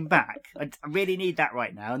you came back? I really need that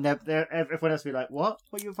right now. And everyone else would be like, what?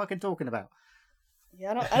 What are you fucking talking about?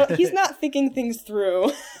 Yeah, he's not thinking things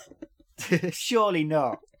through. Surely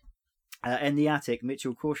not. In the attic,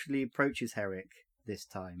 Mitchell cautiously approaches Herrick this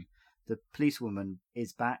time. The policewoman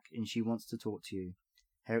is back and she wants to talk to you.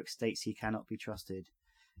 Herrick states he cannot be trusted.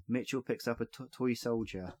 Mitchell picks up a toy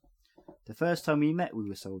soldier. The first time we met, we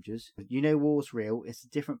were soldiers. You know war's real. It's a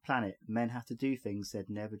different planet. Men have to do things they'd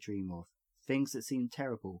never dream of. Things that seem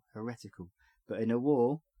terrible, heretical. But in a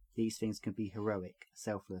war, these things can be heroic,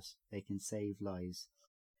 selfless. They can save lives.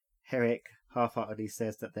 Herrick half-heartedly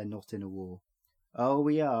says that they're not in a war. Oh,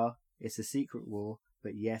 we are. It's a secret war,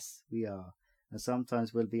 but yes, we are. And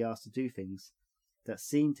sometimes we'll be asked to do things that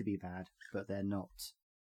seem to be bad, but they're not.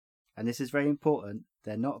 And this is very important.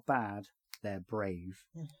 They're not bad, they're brave.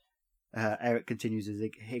 Eric continues his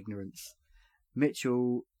ignorance.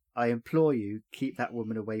 Mitchell, I implore you, keep that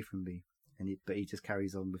woman away from me. But he just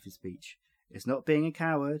carries on with his speech. It's not being a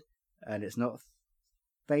coward, and it's not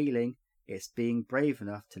failing. It's being brave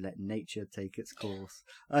enough to let nature take its course.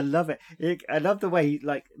 I love it. I love the way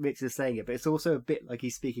Mitch is saying it, but it's also a bit like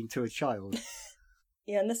he's speaking to a child.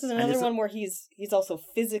 Yeah, and this is another one where he's also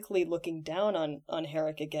physically looking down on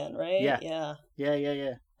Herrick again, right? Yeah.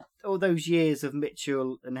 All those years of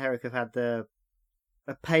Mitchell and Herrick have had a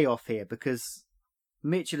payoff here, because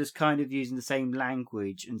Mitchell is kind of using the same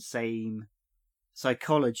language and same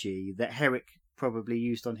psychology that Herrick probably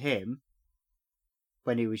used on him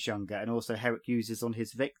when he was younger, and also Herrick uses on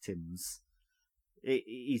his victims.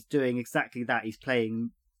 He's doing exactly that. He's playing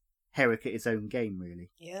Herrick at his own game, really.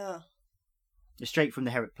 Yeah. Straight from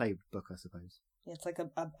the Herrick playbook, I suppose. Yeah, it's like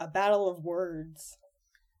a battle of words.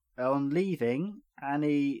 On leaving,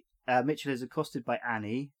 Mitchell is accosted by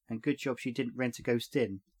Annie, and good job she didn't rent a ghost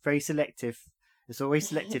in. Very selective. It's always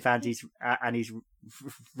selective. Annie's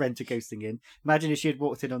rent a ghosting in. Imagine if she had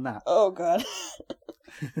walked in on that. Oh, God.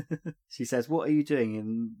 She says, what are you doing?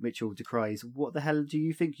 And Mitchell decries, what the hell do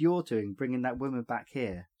you think you're doing, bringing that woman back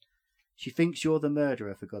here? She thinks you're the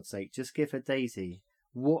murderer, for God's sake. Just give her Daisy.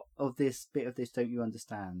 What bit of this don't you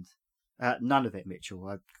understand? None of it, Mitchell.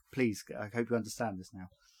 I hope you understand this now.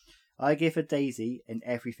 I give her Daisy and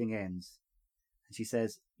everything ends. And she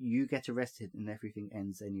says, you get arrested and everything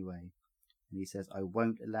ends anyway. And he says, I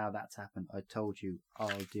won't allow that to happen. I told you, I'll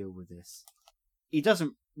deal with this. He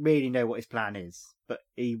doesn't really know what his plan is, but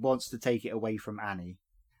he wants to take it away from Annie.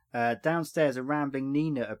 Downstairs, a rambling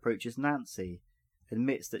Nina approaches Nancy,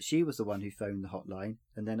 admits that she was the one who phoned the hotline,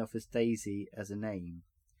 and then offers Daisy as a name.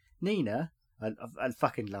 Nina, I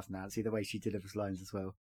fucking love Nancy, the way she delivers lines as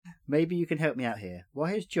well. Maybe you can help me out here.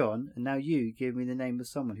 Why has John, and now you, given me the name of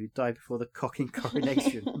someone who died before the cocking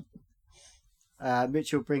coronation?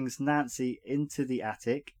 Mitchell brings Nancy into the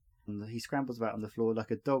attic, and he scrambles about on the floor like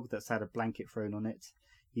a dog that's had a blanket thrown on it.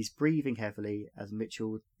 He's breathing heavily. As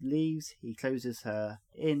Mitchell leaves, he closes her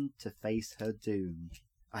in to face her doom.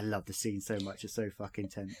 I love the scene so much, it's so fucking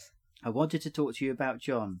tense. I wanted to talk to you about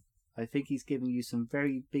John. I think he's giving you some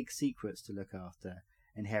very big secrets to look after.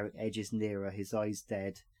 And Herrick edges nearer, his eyes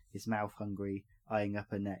dead, his mouth hungry, eyeing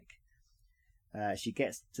up her neck. She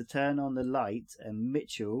gets to turn on the light, and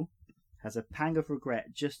Mitchell has a pang of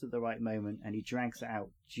regret just at the right moment, and he drags it out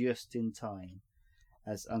just in time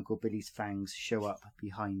as Uncle Billy's fangs show up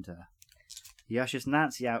behind her. He ushers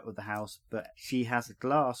Nancy out of the house, but she has a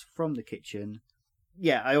glass from the kitchen.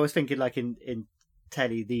 Yeah, I always think in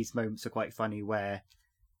telly, these moments are quite funny where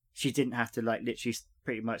she didn't have to literally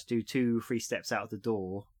pretty much do 2-3 steps out of the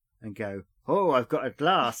door and go, "Oh, I've got a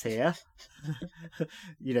glass here."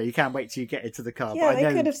 You can't wait till you get into the car. Yeah, but I know,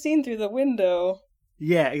 they could have seen through the window.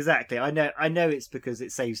 Yeah, exactly. I know it's because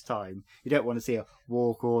it saves time. You don't want to see her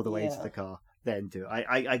walk all the way to the car, then do it.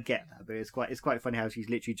 I get that, but it's quite funny how she's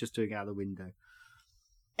literally just doing it out the window.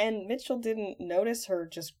 And Mitchell didn't notice her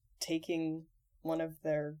just taking one of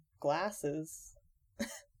their glasses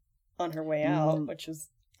on her way out, which was,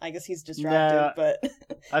 I guess he's distracted, but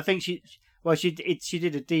I think she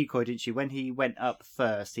did a decoy, didn't she? When he went up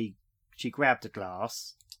first, she grabbed a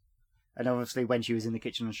glass, and obviously when she was in the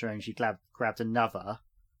kitchen and showing, she grabbed another.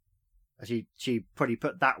 She probably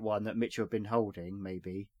put that one that Mitchell had been holding,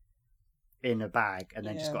 maybe, in a bag, and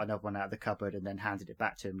then just got another one out of the cupboard and then handed it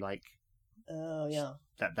back to him oh yeah,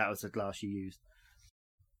 that was the glass she used.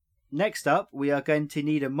 Next up, we are going to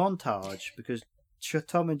need a montage because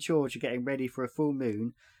Tom and George are getting ready for a full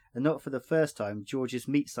moon, and not for the first time, George's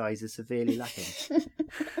meat size is severely lacking.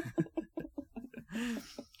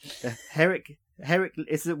 Herrick,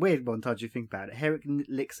 it's a weird montage if you think about it. Herrick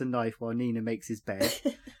licks a knife while Nina makes his bed.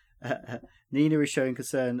 Nina is showing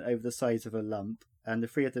concern over the size of a lump, and the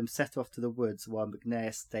three of them set off to the woods while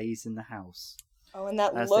McNair stays in the house. Oh, and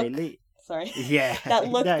that look... Sorry. Yeah. That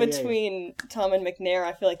look between Tom and McNair,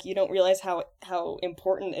 I feel like you don't realize how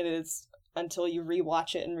important it is until you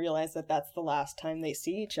rewatch it and realize that that's the last time they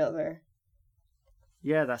see each other.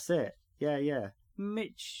 Yeah, that's it. Yeah.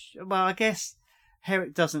 Mitch, well, I guess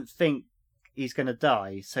Herrick doesn't think he's going to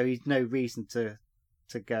die, so he's no reason to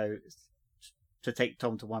go to take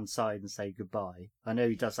Tom to one side and say goodbye. I know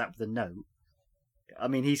he does that with a note. I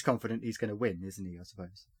mean, he's confident he's going to win, isn't he, I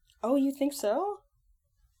suppose? Oh, you think so?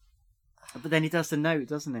 But then he does the note,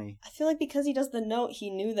 doesn't he? I feel like because he does the note, he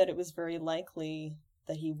knew that it was very likely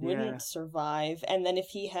that he wouldn't survive. And then if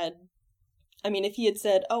he had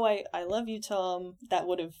said, "Oh, I love you, Tom," that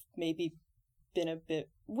would have maybe been a bit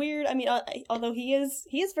weird. I mean, although he is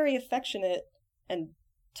very affectionate and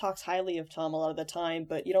talks highly of Tom a lot of the time,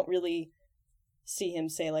 but you don't really see him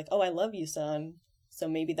say "Oh, I love you, son." So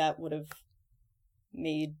maybe that would have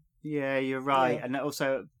made... Yeah, you're right. And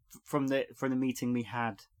also from the meeting we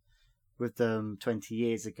had with them 20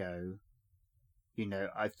 years ago,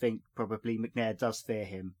 I think probably McNair does fear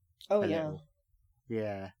him. Oh, little.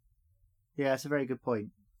 Yeah, it's a very good point.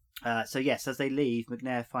 So yes, as they leave,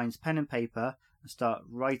 McNair finds pen and paper and start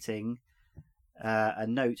writing a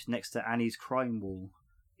note next to Annie's crime wall.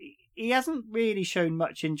 He hasn't really shown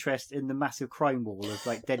much interest in the massive crime wall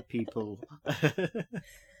of dead people.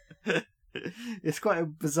 It's quite a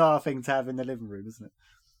bizarre thing to have in the living room, isn't it?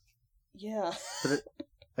 Yeah.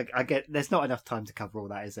 But I get there's not enough time to cover all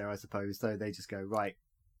that, is there? I suppose. So they just go, right.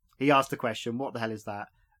 He asked the question, "What the hell is that?"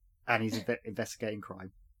 And he's investigating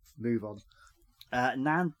crime. Move on.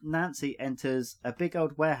 Nancy enters a big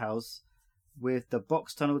old warehouse with the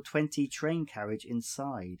Box Tunnel 20 train carriage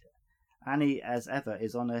inside. Annie, as ever,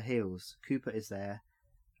 is on her heels. Cooper is there,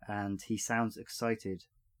 and he sounds excited.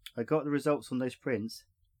 "I got the results on those prints.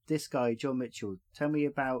 This guy, John Mitchell, tell me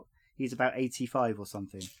he's about 85 or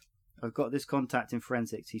something. I've got this contact in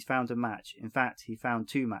forensics. He's found a match. In fact, he found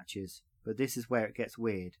 2 matches. But this is where it gets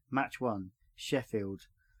weird. Match 1, Sheffield.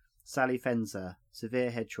 Sally Fenzer, severe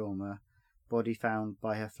head trauma. Body found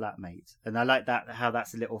by her flatmate." And I like that, how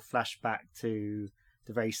that's a little flashback to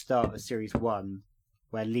the very start of Series 1,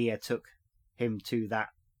 where Leah took him to that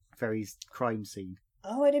very crime scene.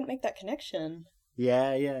 Oh, I didn't make that connection.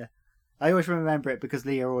 Yeah. I always remember it because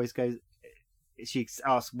Leah always goes... She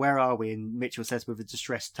asks, "Where are we?" And Mitchell says with a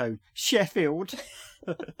distressed tone, "Sheffield."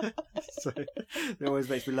 So it always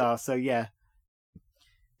makes me laugh. So yeah.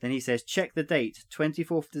 Then he says, "Check the date,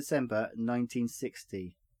 24th December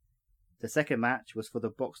 1960. The second match was for the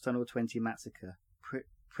Box Tunnel 20 massacre.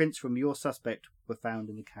 Prints from your suspect were found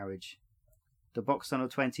in the carriage. The Box Tunnel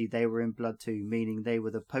 20, they were in blood too, meaning they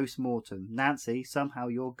were the post-mortem. Nancy, somehow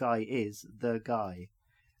your guy is the guy."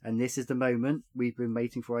 And this is the moment we've been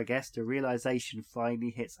waiting for, I guess. The realization finally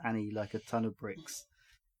hits Annie like a ton of bricks.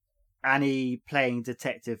 Annie, playing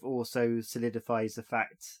detective, also solidifies the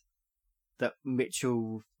fact that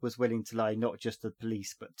Mitchell was willing to lie not just to the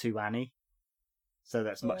police, but to Annie. So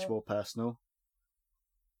that's much more personal.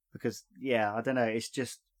 Because, I don't know, it's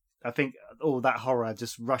just... I think all that horror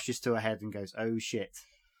just rushes to her head and goes, "Oh, shit."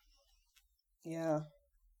 Yeah.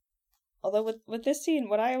 Although with this scene,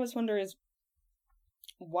 what I always wonder is,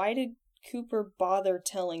 why did Cooper bother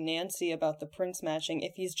telling Nancy about the prince matching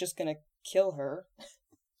if he's just gonna kill her?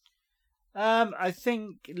 I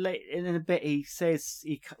think in a bit he says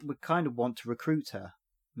he would kind of want to recruit her,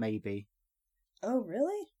 maybe. Oh,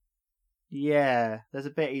 really? Yeah, there's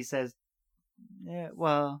a bit he says, yeah,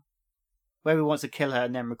 well, whether he wants to kill her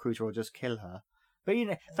and then recruit her or just kill her. But,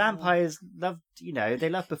 vampires love, they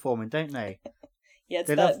love performing, don't they? Yeah,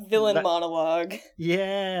 it's villain monologue.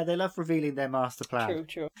 Yeah, they love revealing their master plan.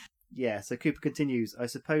 True. Yeah, so Cooper continues, I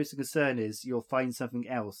suppose the concern is you'll find something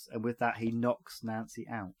else, and with that he knocks Nancy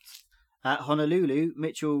out. At Honolulu,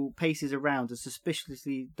 Mitchell paces around a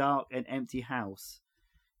suspiciously dark and empty house.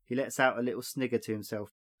 He lets out a little snigger to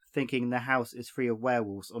himself, thinking the house is free of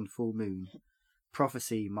werewolves on full moon.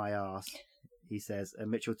 Prophecy, my arse, he says,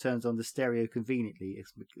 and Mitchell turns on the stereo conveniently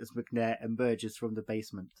as McNair emerges from the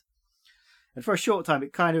basement. And for a short time,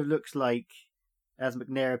 it kind of looks like, as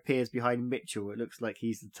McNair appears behind Mitchell, it looks like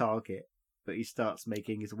he's the target, but he starts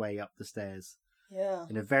making his way up the stairs. Yeah.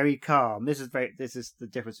 In a very calm. This is the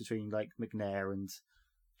difference between like McNair and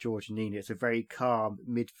George and Nina. It's a very calm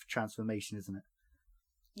mid transformation, isn't it?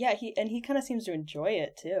 Yeah, he kind of seems to enjoy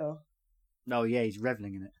it too. Oh yeah, he's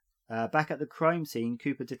reveling in it. Back at the crime scene,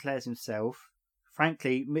 Cooper declares himself.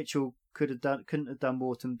 Frankly, Mitchell couldn't have done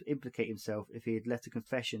more to implicate himself if he had left a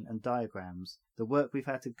confession and diagrams. The work we've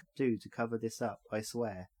had to do to cover this up, I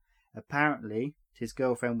swear. Apparently, his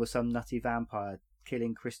girlfriend was some nutty vampire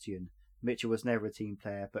killing Christian. Mitchell was never a team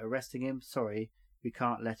player, but arresting him, sorry, we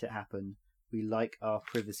can't let it happen. We like our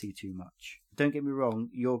privacy too much. Don't get me wrong,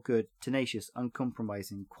 you're good, tenacious,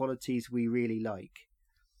 uncompromising, qualities we really like.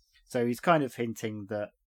 So he's kind of hinting that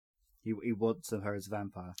he wants her as a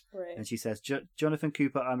vampire. Right. And she says, Jonathan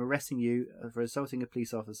Cooper, I'm arresting you for assaulting a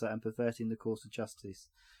police officer and perverting the course of justice.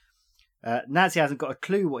 Nancy hasn't got a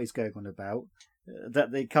clue what he's going on about,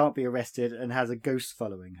 that they can't be arrested, and has a ghost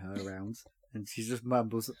following her around. And she just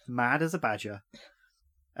mumbles, mad as a badger.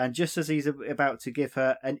 And just as he's about to give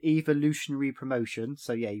her an evolutionary promotion,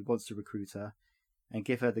 so yeah, he wants to recruit her, and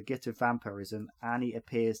give her the gift of vampirism, Annie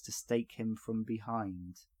appears to stake him from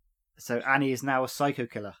behind. So Annie is now a psycho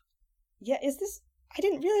killer. Yeah, I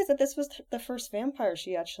didn't realize that this was the first vampire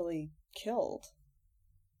she actually killed.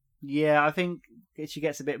 Yeah, I think she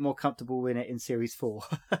gets a bit more comfortable in it in series 4.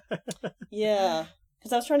 Yeah,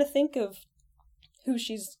 because I was trying to think of who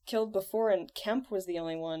she's killed before, and Kemp was the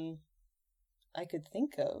only one I could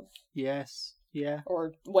think of. Yes, yeah.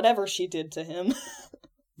 Or whatever she did to him.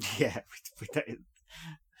 Yeah,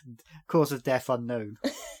 cause of death unknown.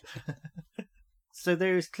 So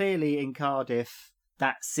there is clearly in Cardiff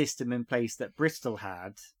that system in place that Bristol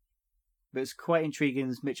had, but it's quite intriguing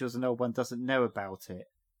as Mitchell's an old one doesn't know about it.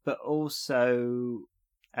 But also,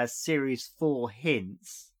 as Series 4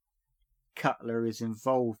 hints, Cutler is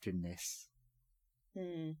involved in this.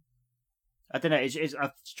 I don't know.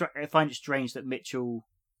 I find it strange that Mitchell,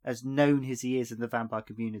 as known as he is in the vampire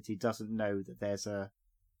community, doesn't know that there's a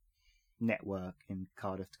network in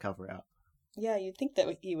Cardiff to cover it up. Yeah, you'd think that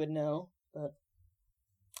he would know, but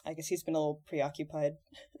I guess he's been a little preoccupied.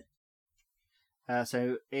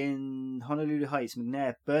 So in Honolulu Heights,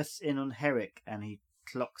 McNair bursts in on Herrick and he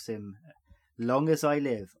clocks him. Long as I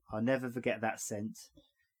live, I'll never forget that scent.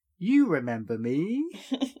 You remember me?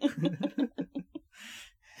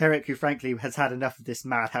 Herrick, who frankly has had enough of this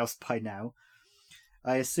madhouse by now.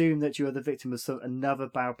 I assume that you are the victim of another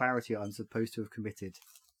barbarity I'm supposed to have committed.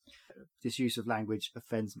 This use of language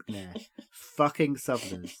offends McNair. Fucking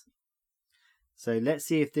Southerners. So let's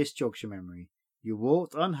see if this jogs your memory. You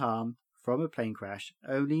walked unharmed from a plane crash,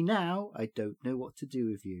 only now I don't know what to do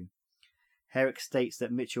with you. Herrick states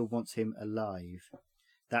that Mitchell wants him alive.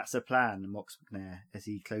 That's a plan, mocks McNair as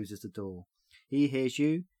he closes the door. He hears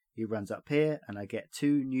you, he runs up here, and I get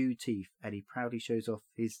 2 new teeth, and he proudly shows off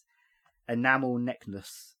his enamel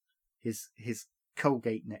necklace. His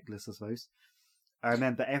Colgate necklace, I suppose. I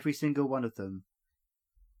remember every single one of them.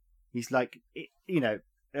 He's like,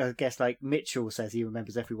 I guess like Mitchell says he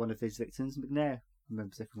remembers every one of his victims, McNair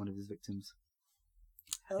remembers every one of his victims.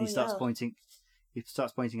 Oh, he starts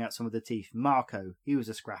pointing out some of the teeth. Marco, he was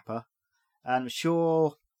a scrapper. And I'm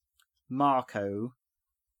sure Marco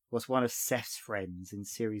was one of Seth's friends in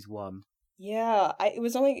Series 1. Yeah, it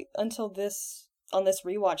was only until on this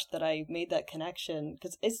rewatch that I made that connection,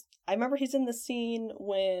 because I remember he's in the scene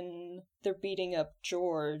when they're beating up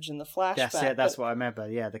George in the flashback. That's it, that's what I remember,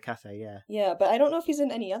 yeah, the cafe, yeah. Yeah, but I don't know if he's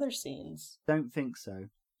in any other scenes. Don't think so.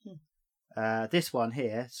 This one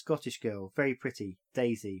here, Scottish girl, very pretty,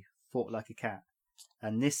 Daisy, fought like a cat.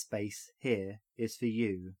 And this space here is for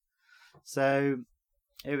you. So,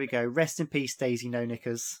 here we go. Rest in peace, Daisy No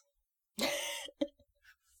Knickers.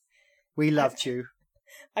 We loved you.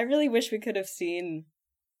 I really wish we could have seen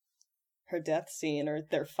her death scene or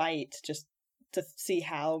their fight just to see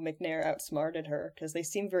how McNair outsmarted her, because they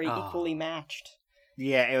seem very equally matched.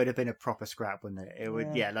 Yeah, it would have been a proper scrap, wouldn't it? It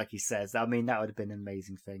would, yeah, like he says. I mean, that would have been an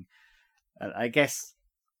amazing thing. And I guess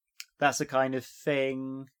that's the kind of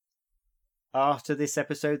thing after this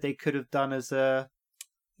episode they could have done as an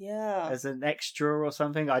extra or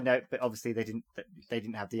something. I know, but obviously they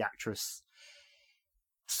didn't have the actress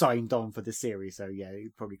signed on for the series, so yeah,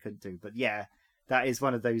 you probably couldn't do. But yeah, that is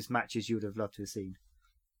one of those matches you would have loved to have seen.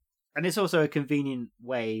 And it's also a convenient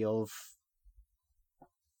way of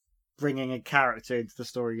bringing a character into the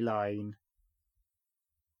storyline,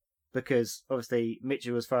 because obviously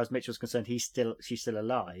Mitchell, as far as Mitchell's concerned, she's still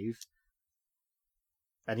alive,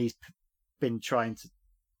 and he's been trying to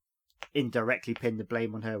indirectly pin the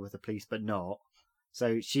blame on her with the police, but not.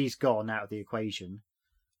 So she's gone out of the equation,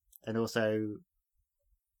 and also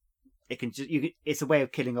it's a way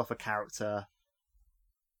of killing off a character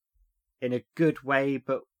in a good way,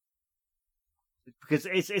 but because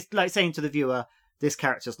it's like saying to the viewer, this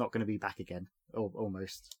character's not going to be back again, or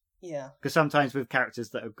almost. Yeah. Because sometimes with characters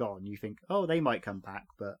that have gone, you think, oh, they might come back,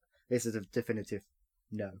 but this is a definitive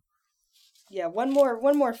no. Yeah, one more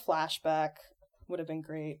flashback would have been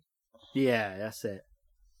great. Yeah, that's it.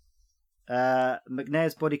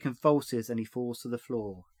 McNair's body convulses and he falls to the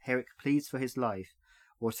floor. Herrick pleads for his life.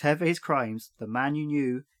 Whatever his crimes, the man you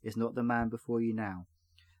knew is not the man before you now.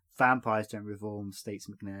 Vampires don't reform, states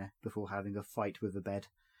McNair, before having a fight with a bed.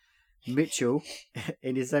 Mitchell,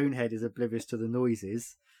 in his own head, is oblivious to the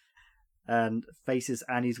noises and faces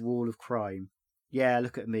Annie's wall of crime. Yeah,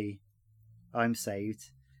 look at me. I'm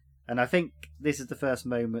saved. And I think this is the first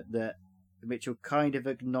moment that Mitchell kind of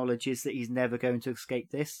acknowledges that he's never going to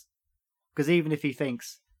escape this. Because even if he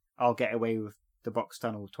thinks, I'll get away with the Box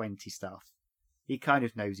Tunnel 20 stuff, he kind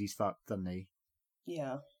of knows he's fucked, doesn't he?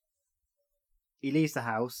 Yeah. He leaves the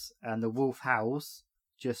house, and the wolf howls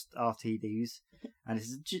just after he leaves. And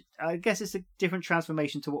I guess it's a different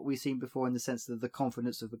transformation to what we've seen before, in the sense of the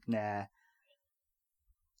confidence of McNair.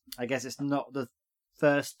 I guess it's not the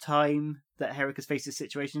first time that Herrick has faced this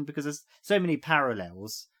situation, because there's so many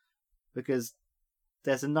parallels. Because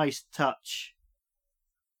there's a nice touch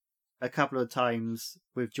a couple of times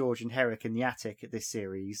with George and Herrick in the attic at this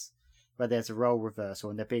series, where there's a role reversal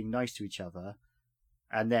and they're being nice to each other,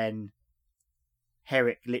 and then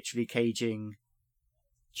Herrick literally caging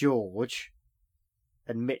George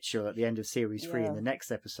and Mitchell at the end of series 3 in the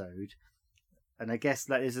next episode. And I guess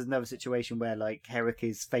like this is another situation where like Herrick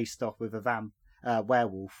is faced off with a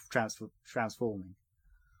werewolf transforming,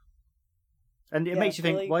 and it makes you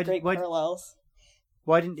think, why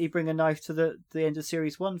didn't he bring a knife to the end of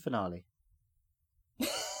series 1 finale?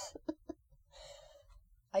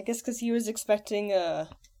 I guess because he was expecting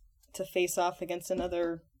to face off against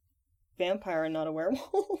another vampire and not a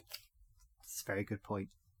werewolf. That's a very good point.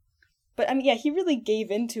 But I mean, yeah, he really gave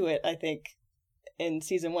into it, I think, in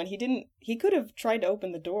season 1. He could have tried to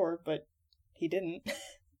open the door, but he didn't.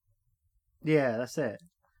 Yeah, that's it.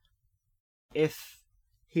 If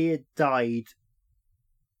he had died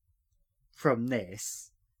from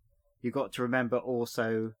this, you got to remember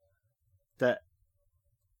also that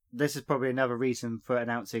this is probably another reason for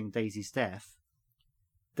announcing Daisy's death.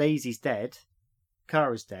 Daisy's dead,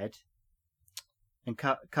 Kara's dead, and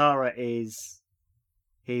Kara is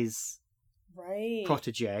his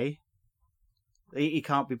protege. He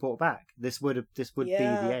can't be brought back. This would be the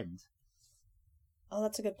end. Oh,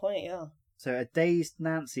 that's a good point, yeah. So a dazed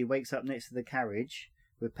Nancy wakes up next to the carriage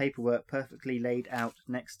with paperwork perfectly laid out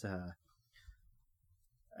next to her.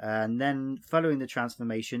 And then, following the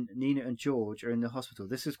transformation, Nina and George are in the hospital.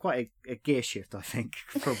 This is quite a gear shift, I think,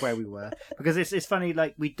 from where we were. Because it's funny,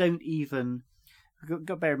 like, we don't even... You've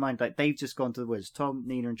got to bear in mind, like, they've just gone to the woods. Tom,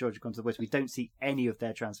 Nina and George have gone to the woods. We don't see any of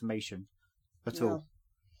their transformation at all.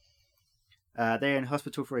 They're in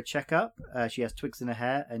hospital for a checkup. She has twigs in her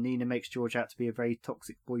hair, and Nina makes George out to be a very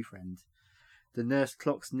toxic boyfriend. The nurse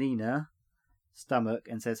clocks Nina's stomach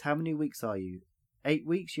and says, "How many weeks are you?" 8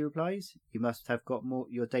 weeks, she replies. "You must have got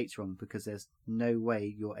your dates wrong, because there's no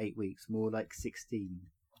way you're 8 weeks, more like 16.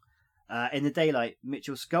 In the daylight,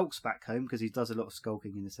 Mitchell skulks back home, because he does a lot of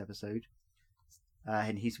skulking in this episode.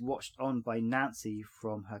 And he's watched on by Nancy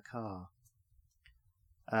from her car.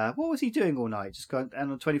 What was he doing all night? Just going down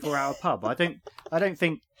on a 24-hour pub? I don't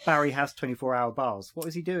think Barry has 24-hour bars. What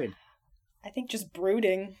was he doing? I think just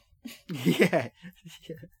brooding. Yeah.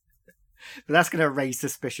 But that's going to raise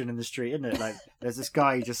suspicion in the street, isn't it? Like, there's this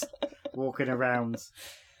guy just walking around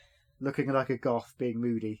looking like a goth, being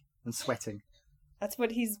moody and sweating. That's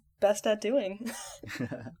what he's best at doing.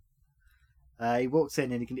 He walks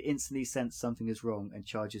in and he can instantly sense something is wrong and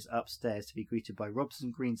charges upstairs to be greeted by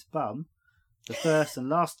Robson Green's bum, the first and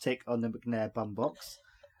last tick on the McNair bum box.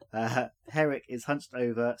 Herrick is hunched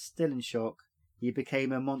over, still in shock. He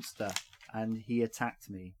became a monster and he attacked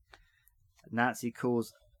me. Nancy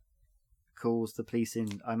calls the police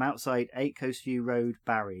in. I'm outside 8 Coastview Road,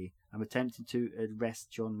 Barry. I'm attempting to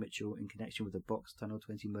arrest John Mitchell in connection with the Box Tunnel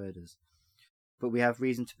 20 murders. But we have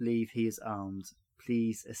reason to believe he is armed.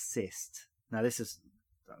 Please assist. Now this is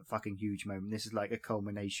a fucking huge moment. This is like a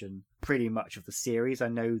culmination pretty much of the series. I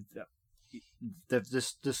know the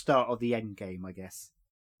start of the end game, I guess.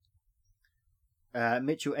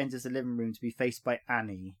 Mitchell enters the living room to be faced by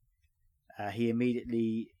Annie. He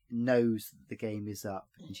immediately knows that the game is up,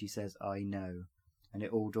 and she says, I know. And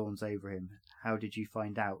it all dawns over him. How did you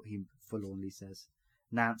find out? He forlornly says.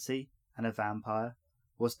 Nancy and a vampire?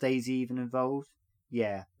 Was Daisy even involved?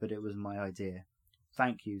 Yeah, but it was my idea.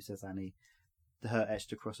 Thank you, says Annie, the hurt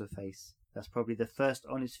etched across her face. That's probably the first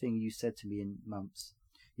honest thing you said to me in months.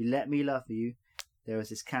 You let me love you. There was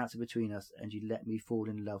this cancer between us, and you let me fall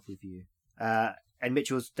in love with you. And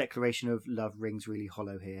Mitchell's declaration of love rings really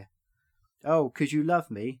hollow here. Oh, 'cause you love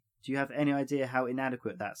me? Do you have any idea how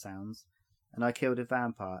inadequate that sounds? And I killed a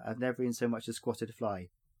vampire. I've never even so much as squatted a fly.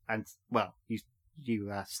 And, well, you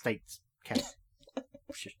staked Kent.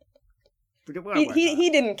 He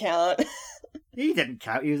didn't count. He didn't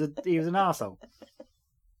count. He was an arsehole.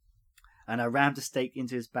 And I rammed a stake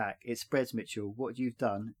into his back. It spreads, Mitchell. What you've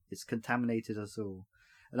done, it's contaminated us all.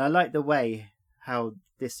 And I like the way how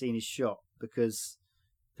this scene is shot, because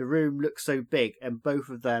the room looks so big and both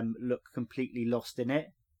of them look completely lost in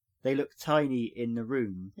it. They look tiny in the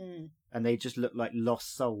room, and they just look like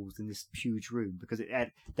lost souls in this huge room, because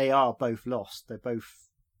they are both lost. They're both...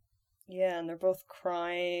 Yeah, and they're both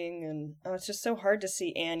crying, and it's just so hard to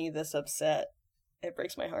see Annie this upset. It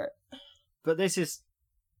breaks my heart. But this is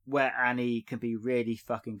where Annie can be really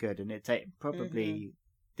fucking good, and probably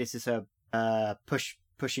this is her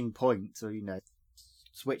pushing point, or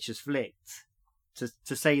switch has flicked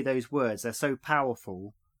to say those words. They're so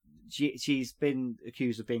powerful. She's been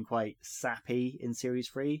accused of being quite sappy in series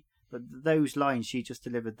 3, but those lines she just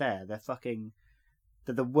delivered there, they're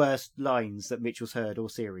the worst lines that Mitchell's heard all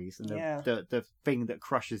series, and the thing that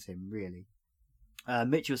crushes him, really.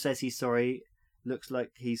 Mitchell says he's sorry. Looks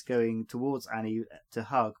like he's going towards Annie to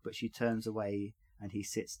hug, but she turns away and he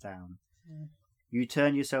sits down. You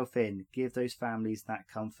turn yourself in. Give those families that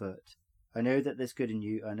comfort. I know that there's good in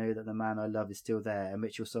you. I know that the man I love is still there. And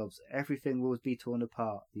Mitchell sobs, everything will be torn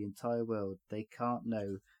apart. The entire world. They can't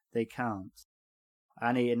know. They can't.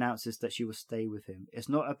 Annie announces that she will stay with him. It's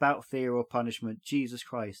not about fear or punishment. Jesus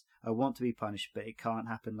Christ, I want to be punished, but it can't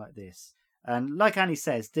happen like this. And like Annie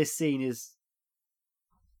says, this scene is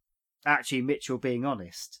actually Mitchell being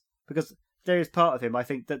honest, because there is part of him, I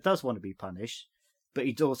think, that does want to be punished, but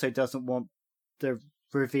he also doesn't want the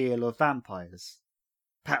reveal of vampires.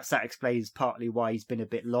 Perhaps that explains partly why he's been a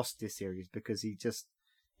bit lost this series, because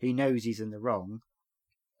he knows he's in the wrong,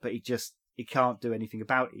 but he can't do anything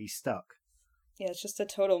about it. He's stuck. Yeah, it's just a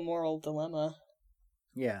total moral dilemma.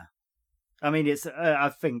 Yeah. I mean, it's I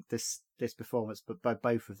think this performance, but by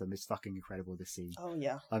both of them, is fucking incredible. This scene. Oh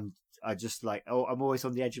yeah. I'm always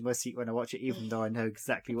on the edge of my seat when I watch it, even though I know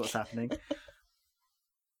exactly what's happening.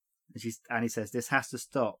 And Annie says, "This has to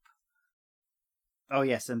stop." Oh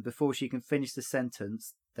yes, and before she can finish the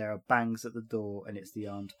sentence, there are bangs at the door, and it's the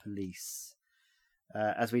armed police.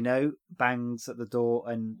 As we know, bangs at the door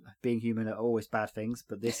and being human are always bad things,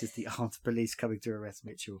 but this is the armed police coming to arrest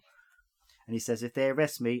Mitchell. And he says, if they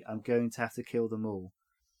arrest me, I'm going to have to kill them all.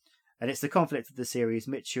 And it's the conflict of the series.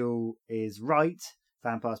 Mitchell is right.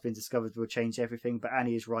 Vampires being discovered will change everything, but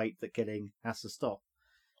Annie is right that killing has to stop.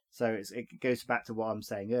 So it goes back to what I'm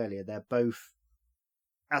saying earlier. They're both,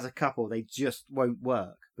 as a couple, they just won't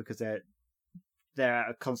work because they're at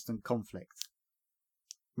a constant conflict.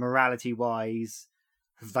 Morality-wise,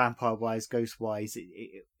 vampire-wise, ghost-wise,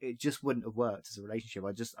 it just wouldn't have worked as a relationship.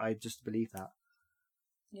 I just believe that.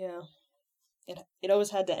 Yeah. It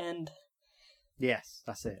always had to end. Yes,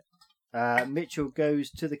 that's it. Mitchell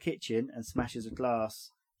goes to the kitchen and smashes a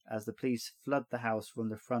glass as the police flood the house from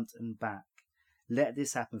the front and back. Let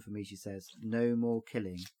this happen for me, she says. No more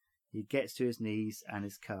killing. He gets to his knees and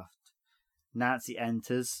is cuffed. Nancy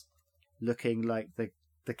enters, looking like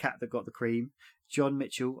the cat that got the cream. John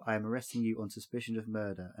Mitchell, I am arresting you on suspicion of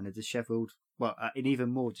murder. And an even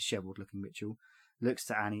more dishevelled looking Mitchell looks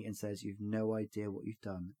to Annie and says, you've no idea what you've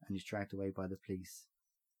done, and is dragged away by the police.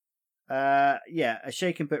 A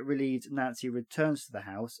shaken but relieved Nancy returns to the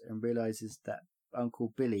house and realises that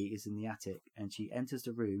Uncle Billy is in the attic, and she enters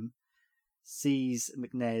the room sees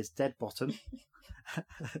McNair's dead bottom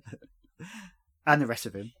and the rest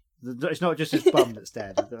of him. It's not just his bum that's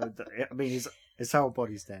dead. I mean, his whole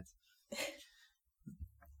body's dead.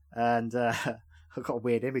 And I've got a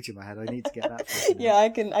weird image in my head. I need to get that. Yeah, I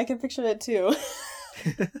can picture it too.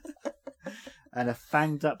 And a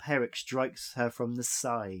fanged up Herrick strikes her from the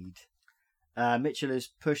side. Mitchell is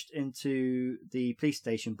pushed into the police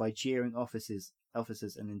station by jeering officers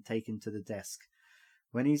and then taken to the desk.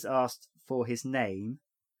 When he's asked for his name,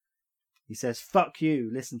 he says, "Fuck you,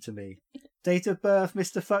 listen to me. Date of birth,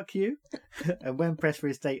 Mr. Fuck You?" And when pressed for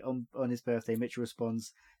his date on his birthday, Mitchell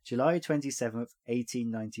responds, "July 27th,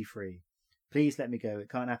 1893. Please let me go. It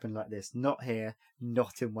can't happen like this. Not here,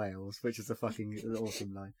 not in Wales," which is a fucking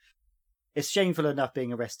awesome line. It's shameful enough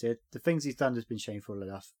being arrested. The things he's done has been shameful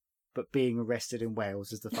enough. But being arrested in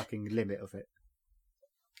Wales is the fucking limit of it.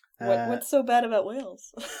 What's so bad about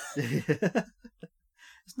Wales?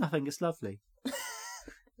 It's nothing. It's lovely.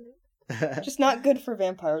 Just not good for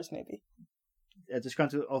vampires, maybe. A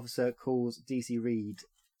disgruntled officer calls DC Reed,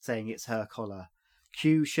 saying it's her collar.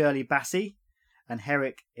 Cue Shirley Bassey and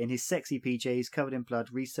Herrick in his sexy PJs covered in blood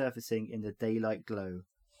resurfacing in the daylight glow.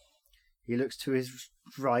 He looks to his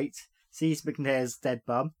right, sees McNair's dead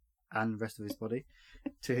bum and the rest of his body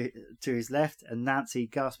to his left, and Nancy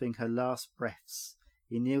gasping her last breaths.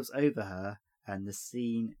 He kneels over her and the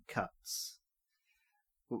scene cuts.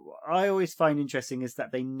 What I always find interesting is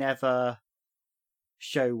that they never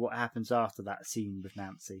show what happens after that scene with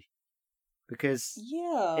Nancy, because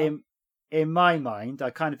in my mind I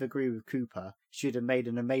kind of agree with Cooper. She'd have made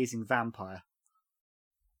an amazing vampire,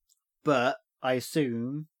 but I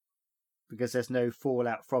assume because there's no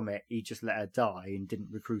fallout from it, he just let her die and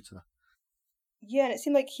didn't recruit her. Yeah, and it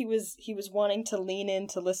seemed like he was wanting to lean in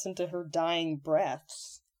to listen to her dying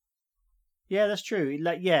breaths. Yeah, that's true.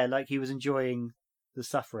 Like he was enjoying the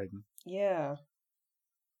suffering. Yeah.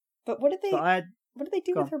 But what did they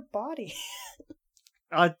do with her body?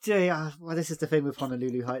 Well, this is the thing with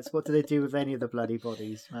Honolulu Heights. What do they do with any of the bloody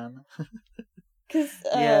bodies, man? Because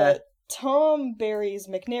Tom buries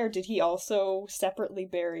McNair. Did he also separately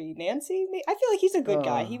bury Nancy? I feel like he's a good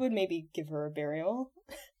guy. He would maybe give her a burial.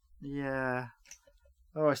 Yeah.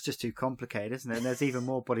 Oh, it's just too complicated, isn't it? And there's even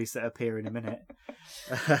more bodies that appear in a minute.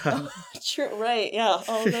 True, right? Yeah,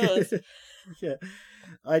 all those. Yeah.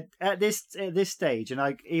 At this stage, and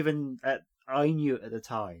I knew it at the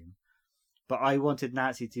time, but I wanted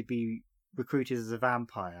Nancy to be recruited as a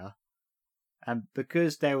vampire, and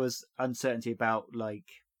because there was uncertainty about, like,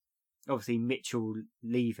 obviously Mitchell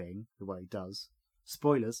leaving the way he does,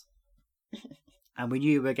 spoilers, and we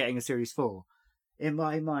knew we were getting a series 4. In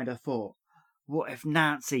my mind, I thought, what if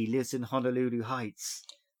Nancy lives in Honolulu Heights?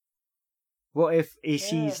 What if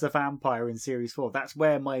she's the vampire in series 4? That's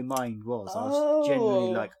where my mind was. I was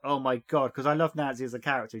genuinely like, oh my god, because I love Nancy as a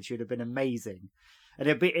character and she would have been amazing. And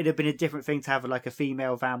it'd have been a different thing to have like a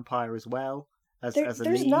female vampire as well as a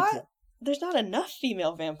lead. There's not enough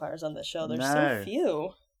female vampires on this show. There's so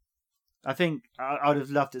few. I think I would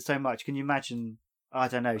have loved it so much. Can you imagine? I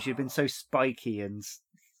don't know. She'd been so spiky and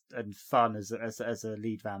fun as a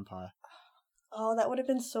lead vampire. Oh, that would have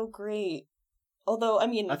been so great. Although, I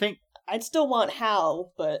mean, I think I'd still want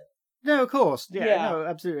Hal, but no, of course, no,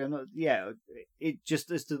 absolutely. I'm not. Yeah, it just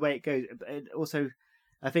is the way it goes. And also,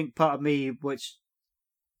 I think part of me, which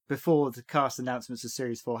before the cast announcements of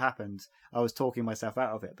Series 4 happened, I was talking myself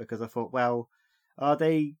out of it because I thought, well, are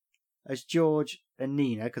they, as George and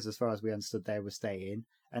Nina, because as far as we understood they were staying,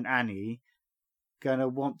 and Annie, gonna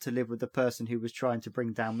want to live with the person who was trying to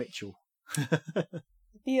bring down Mitchell?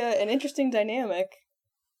 Be an interesting dynamic.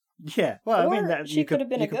 Yeah, well, or I mean, that she could have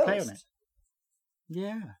been a ghost. Play on it.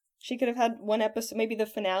 Yeah, she could have had one episode, maybe the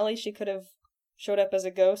finale. She could have showed up as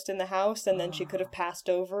a ghost in the house, and then she could have passed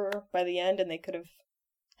over by the end, and they could have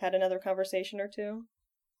had another conversation or two.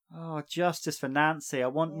 Oh, justice for Nancy! I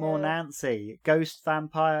want more Nancy. Ghost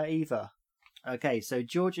vampire Eva. Okay, so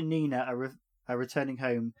George and Nina are returning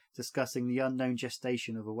home, discussing the unknown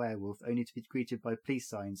gestation of a werewolf, only to be greeted by police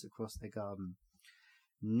signs across their garden.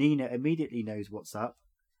 Nina immediately knows what's up.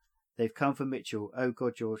 They've come for Mitchell. Oh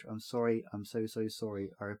God, George, I'm sorry. I'm so sorry.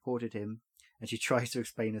 I reported him. And she tries to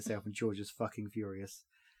explain herself, and George is fucking furious.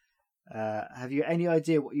 Have you any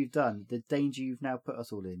idea what you've done? The danger you've now put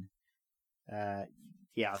us all in?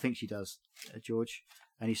 Yeah, I think she does, George.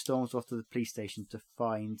 And he storms off to the police station to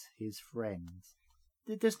find his friend.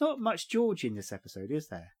 There's not much George in this episode, is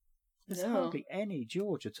there? There's hardly any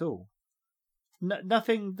George at all.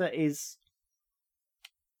 Nothing that is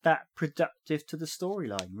that productive to the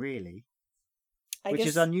storyline, really, which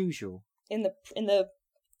is unusual. In the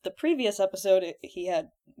the previous episode, he had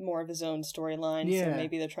more of his own storyline, so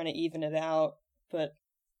maybe they're trying to even it out. But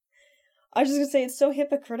I was just going to say, it's so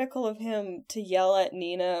hypocritical of him to yell at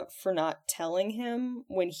Nina for not telling him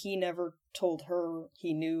when he never told her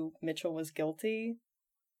he knew Mitchell was guilty.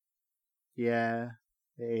 Yeah,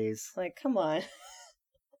 it is. Like, come on.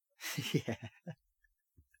 Yeah.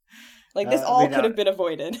 Like, this all could have been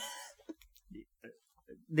avoided.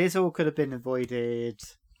 This all could have been avoided,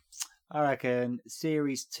 I reckon,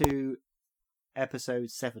 Series 2, Episode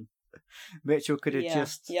 7. Mitchell could have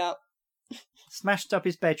just smashed up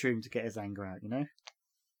his bedroom to get his anger out, you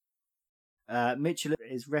know? Mitchell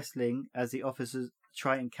is wrestling as the officers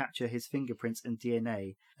try and capture his fingerprints and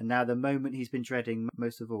DNA, and now the moment he's been dreading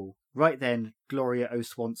most of all. Right then, Gloria O.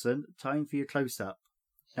 Swanson, time for your close-up.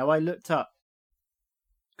 Now, I looked up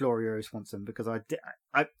Gloria O. Swanson because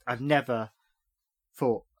I've never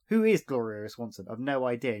thought, who is Gloria O. Swanson? I've no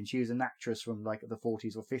idea. And she was an actress from like the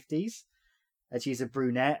 40s or 50s, and she's a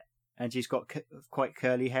brunette, and she's got quite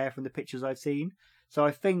curly hair from the pictures I've seen. So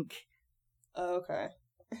I think... Oh, okay.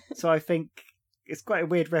 So I think it's quite a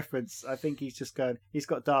weird reference. I think he's just going, he's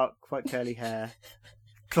got dark, quite curly hair.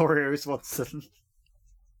 Gloria O. Swanson.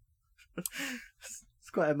 It's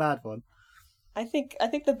quite a mad one. I think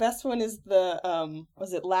the best one is the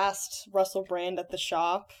was it Last Russell Brand at the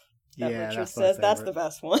Shop that Richard says. That's the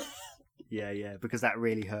best one. Yeah, because that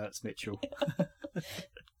really hurts Mitchell.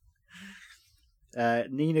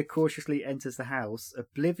 Nina cautiously enters the house,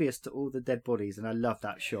 oblivious to all the dead bodies, and I love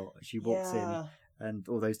that shot. She walks in, and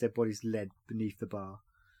all those dead bodies led beneath the bar,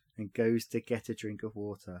 and goes to get a drink of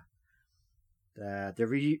water. The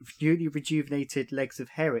newly rejuvenated legs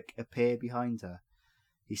of Herrick appear behind her.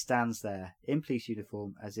 He stands there, in police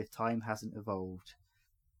uniform, as if time hasn't evolved.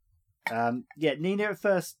 Nina at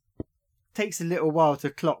first takes a little while to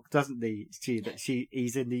clock, doesn't she, that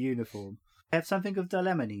he's in the uniform. I have something of a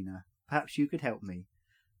dilemma, Nina. Perhaps you could help me.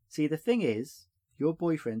 See, the thing is, your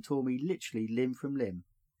boyfriend tore me literally limb from limb.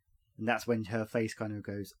 And that's when her face kind of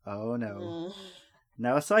goes, oh no.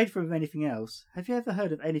 Now, aside from anything else, have you ever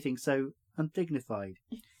heard of anything so undignified?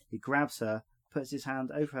 He grabs her, puts his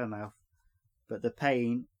hand over her mouth, but the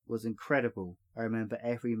pain was incredible. I remember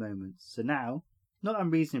every moment. So now, not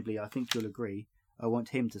unreasonably, I think you'll agree, I want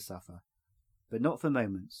him to suffer. But not for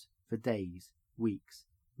moments, for days, weeks,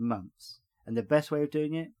 months. And the best way of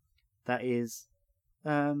doing it, that is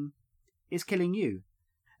killing you.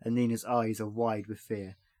 And Nina's eyes are wide with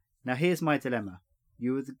fear. Now here's my dilemma.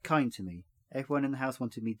 You were kind to me. Everyone in the house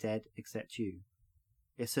wanted me dead except you.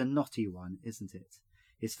 It's a knotty one, isn't it?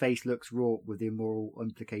 His face looks wrought with the immoral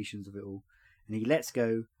implications of it all. And he lets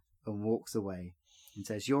go and walks away and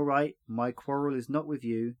says, you're right, my quarrel is not with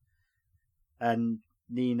you. And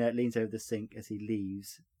Nina leans over the sink as he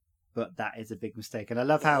leaves, but that is a big mistake. And I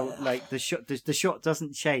love how like the shot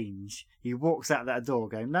doesn't change. He walks out that door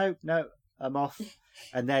going, no, I'm off.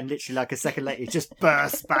 And then literally like a second later, he just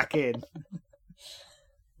bursts back in.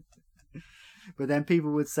 But then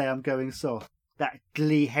people would say I'm going soft. That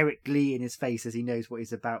Herrick glee in his face as he knows what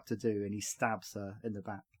he's about to do, and he stabs her in the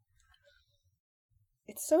back.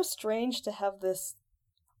 It's so strange to have this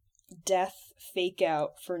death fake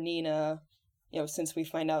out for Nina, since we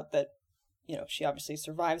find out that, she obviously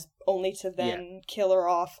survives, only to then kill her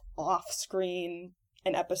off screen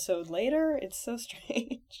an episode later. It's so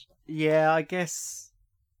strange. Yeah, I guess.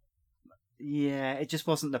 Yeah, it just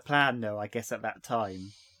wasn't the plan, though, I guess, at that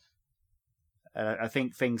time. I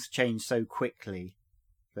think things changed so quickly.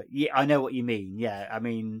 But yeah, I know what you mean. Yeah, I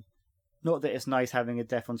mean, not that it's nice having a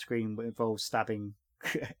death on screen that involves stabbing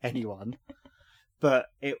anyone, but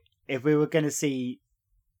if we were going to see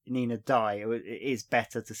Nina die, it is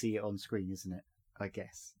better to see it on screen, isn't it? I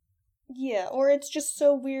guess. Yeah, or it's just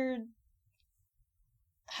so weird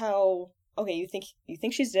how you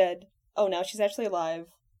think she's dead. Oh, now she's actually alive.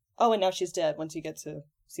 Oh, and now she's dead once you get to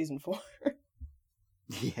season 4.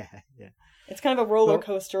 Yeah. It's kind of a roller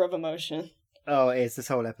coaster of emotion. Oh, it is. This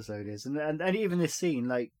whole episode is, and even this scene,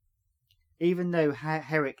 like, even though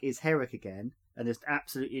Herrick is Herrick again, and there's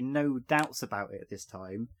absolutely no doubts about it at this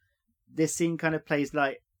time, this scene kind of plays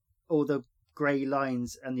like all the grey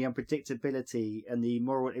lines and the unpredictability and the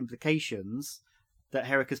moral implications that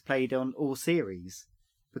Herrick has played on all series,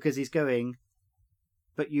 because he's going,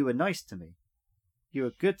 but you were nice to me, you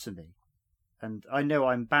were good to me, and I know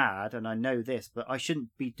I'm bad and I know this, but I shouldn't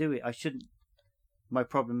be doing. My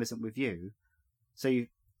problem isn't with you. So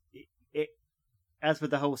as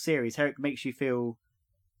with the whole series, Herrick makes you feel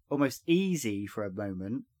almost easy for a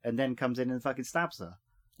moment, and then comes in and fucking stabs her.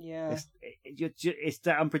 Yeah, it's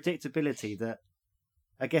that unpredictability that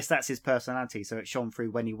I guess that's his personality. So it shone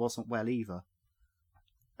through when he wasn't well either.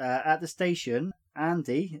 At the station,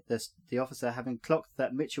 Andy, the officer, having clocked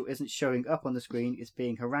that Mitchell isn't showing up on the screen, is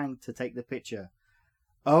being harangued to take the picture.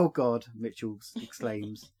 "Oh God," Mitchell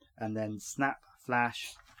exclaims, and then snap,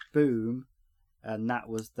 flash, boom, and that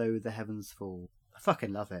was Though the Heavens Fall. I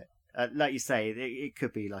fucking love it. Like you say, it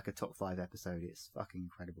could be like a top 5 episode. It's fucking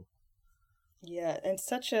incredible. Yeah, and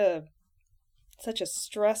such a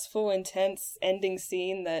stressful, intense ending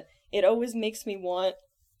scene that it always makes me want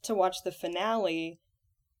to watch the finale,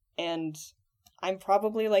 and I'm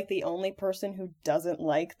probably like the only person who doesn't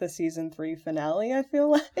like the season 3 finale, I feel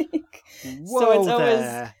like. Whoa, so it's always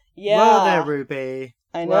there. yeah. Whoa there, Ruby.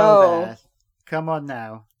 I know. Whoa there. Come on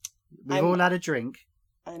now. We've all had a drink.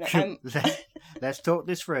 I know. Let's talk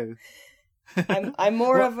this through. I'm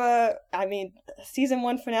more of a, I mean, season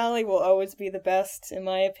 1 finale will always be the best in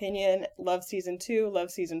my opinion. Love season 2, love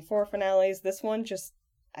season 4 finales. This one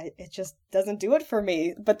it just doesn't do it for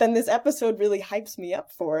me. But then this episode really hypes me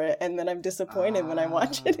up for it, and then I'm disappointed when I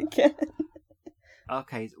watch it again.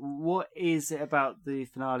 Okay, what is it about the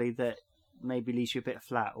finale that maybe leaves you a bit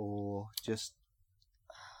flat or just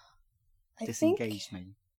disengaged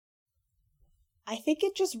me? I think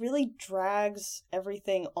it just really drags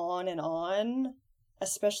everything on,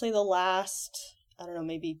 especially the last, I don't know,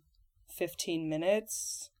 maybe 15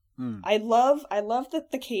 minutes. I love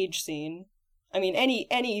the cage scene. I mean,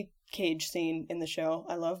 any cage scene in the show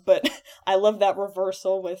I love, but I love that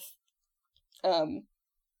reversal with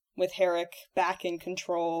Herrick back in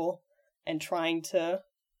control and trying to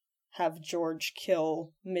have George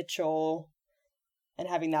kill Mitchell, and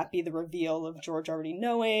having that be the reveal of George already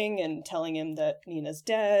knowing and telling him that Nina's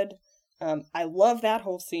dead. I love that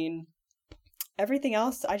whole scene. Everything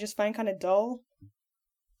else I just find kind of dull.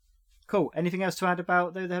 Cool. Anything else to add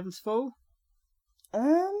about Though the Heavens Fall?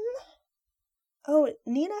 Oh,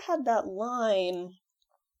 Nina had that line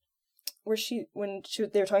where they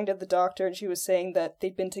were talking to the doctor and she was saying that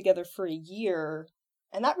they'd been together for a year,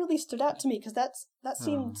 and that really stood out to me because that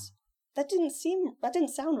didn't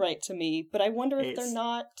sound right to me. But I wonder if they're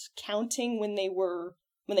not counting when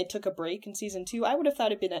they took a break in season 2. I would have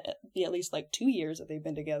thought it'd be at least like 2 years that they've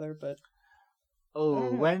been together, but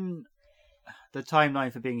when the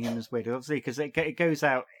timeline for Being Human is weird, obviously, because it goes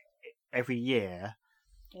out every year.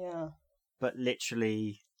 Yeah. But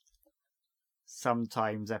literally,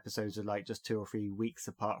 sometimes episodes are like just 2 or 3 weeks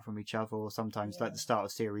apart from each other, or sometimes like the start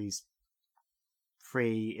of series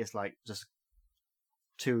 3 is like just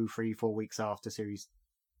 2, 3, 4 weeks after series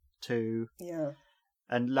 2. Yeah.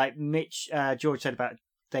 And like George said about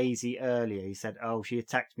Daisy earlier, he said, "Oh, she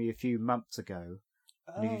attacked me a few months ago."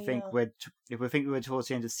 And if you think we're towards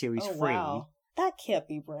the end of series 3, wow. That can't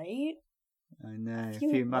be right. I know, a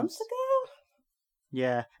few months ago.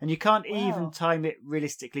 Yeah, and you can't even time it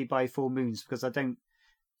realistically by full moons, because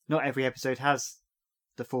not every episode has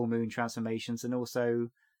the full moon transformations, and also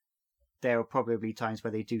there are probably times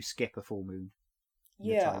where they do skip a full moon in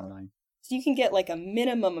the timeline. So you can get like a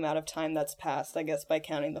minimum amount of time that's passed, I guess, by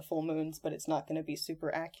counting the full moons, but it's not going to be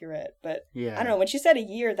super accurate. But I don't know, when she said a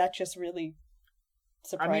year, that just really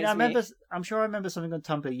surprised me. I'm sure I remember something on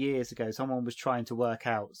Tumblr years ago. Someone was trying to work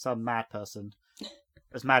out, some mad person,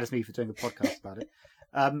 as mad as me for doing a podcast about it,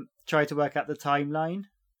 tried to work out the timeline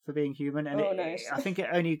for Being Human, and nice. I think it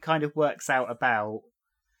only kind of works out about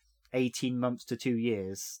 18 months to 2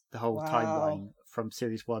 years, the whole timeline from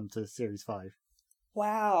series 1 to series 5.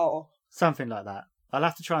 Wow. Something like that. I'll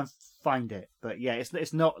have to try and find it, but yeah,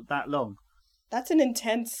 it's not that long. That's an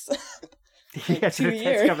intense yeah, 2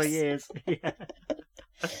 years. Couple of years. Yeah.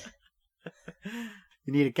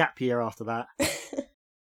 You need a gap year after that.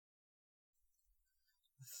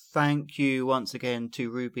 Thank you once again to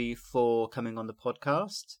Ruby for coming on the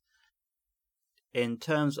podcast. In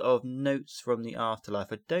terms of notes from the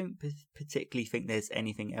afterlife, I don't particularly think there's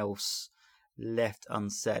anything else left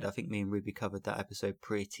unsaid. I think me and Ruby covered that episode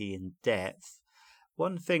pretty in depth.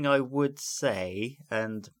 One thing I would say,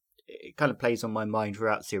 and it kind of plays on my mind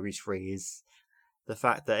throughout series 3, is the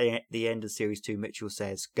fact that at the end of series 2, Mitchell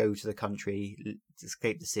says, "Go to the country,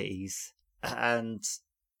 escape the cities," and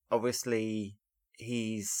obviously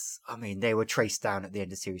they were traced down at the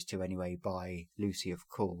end of series 2 anyway by Lucy, of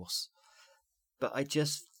course. But I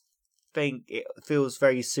just think it feels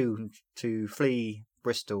very soon to flee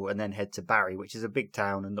Bristol and then head to Barry, which is a big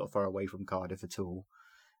town and not far away from Cardiff at all.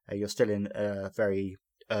 You're still in a very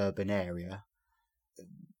urban area.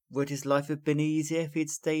 Would his life have been easier if he'd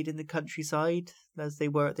stayed in the countryside as they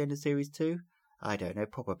were at the end of series 2? I don't know,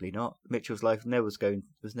 probably not. Mitchell's life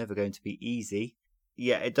was never going to be easy.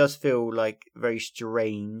 Yeah, it does feel like very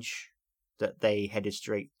strange that they headed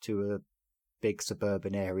straight to a big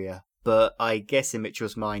suburban area. But I guess in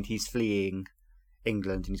Mitchell's mind, he's fleeing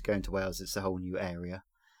England and he's going to Wales. It's a whole new area.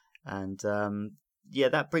 And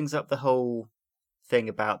that brings up the whole thing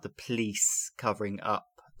about the police covering up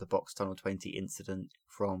the Box Tunnel 20 incident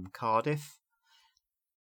from Cardiff.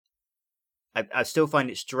 I still find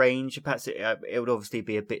it strange. Perhaps it would obviously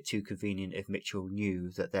be a bit too convenient if Mitchell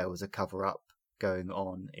knew that there was a cover-up going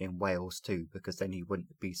on in Wales too, because then he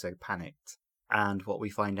wouldn't be so panicked. And what we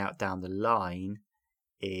find out down the line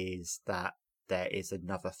is that there is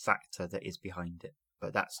another factor that is behind it.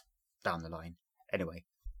 But that's down the line. Anyway,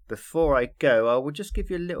 before I go, I will just give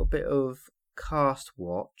you a little bit of cast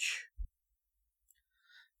watch.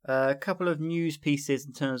 A couple of news pieces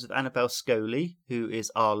in terms of Annabelle Scully, who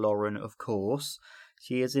is our Lauren, of course.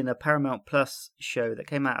 She is in a Paramount Plus show that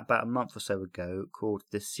came out about a month or so ago called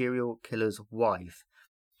The Serial Killer's Wife.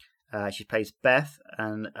 She plays Beth,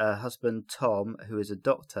 and her husband Tom, who is a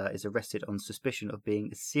doctor, is arrested on suspicion of being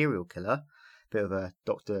a serial killer. Bit of a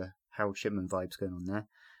Dr. Harold Shipman vibes going on there.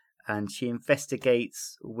 And she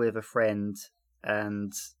investigates with a friend,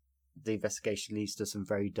 and the investigation leads to some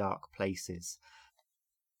very dark places.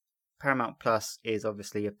 Paramount Plus is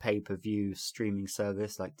obviously a pay-per-view streaming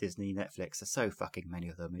service like Disney, Netflix. There's so fucking many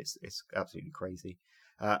of them. It's absolutely crazy.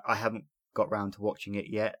 I haven't got round to watching it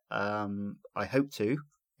yet. I hope to.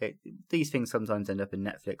 These things sometimes end up in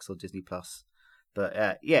Netflix or Disney Plus.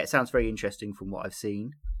 But it sounds very interesting from what I've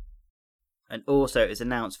seen. And also, it's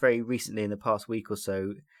announced very recently in the past week or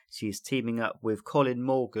so, she's teaming up with Colin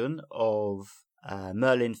Morgan of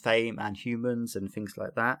Merlin fame and Humans and things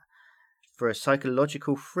like that, for a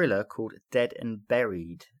psychological thriller called Dead and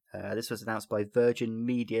Buried. This was announced by Virgin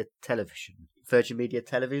Media Television. Virgin Media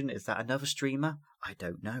Television, is that another streamer? I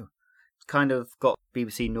don't know. It's kind of got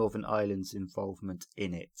BBC Northern Ireland's involvement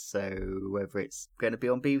in it, so whether it's going to be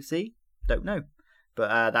on BBC, don't know.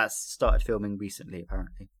 But that's started filming recently,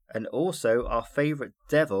 apparently. And also, our favourite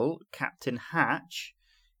devil, Captain Hatch,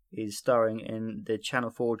 is starring in the Channel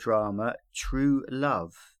 4 drama True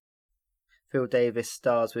Love. Phil Davis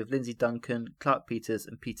stars with Lindsay Duncan, Clark Peters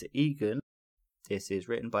and Peter Egan. This is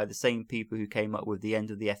written by the same people who came up with The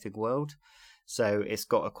End of the Effing World, so it's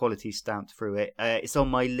got a quality stamped through it. It's on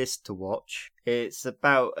my list to watch. It's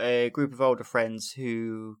about a group of older friends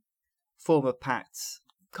who form a pact,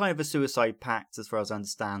 kind of a suicide pact as far as I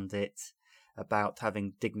understand it, about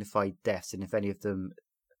having dignified deaths, and if any of them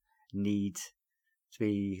need to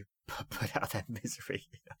be put out of their misery,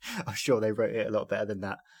 I'm sure they wrote it a lot better than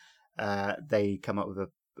that. They come up with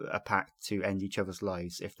a pact to end each other's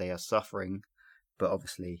lives if they are suffering. But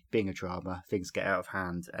obviously, being a drama, things get out of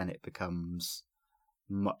hand and it becomes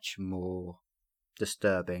much more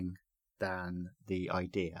disturbing than the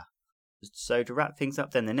idea. So to wrap things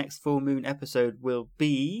up then, the next full moon episode will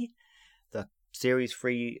be the Series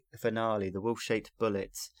 3 finale, The Wolf-Shaped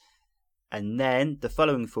Bullet. And then the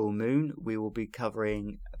following full moon, we will be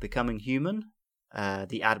covering Becoming Human,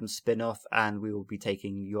 the Adam spin-off, and we will be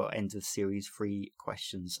taking your end of Series 3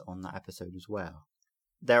 questions on that episode as well.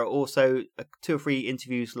 There are also 2 or 3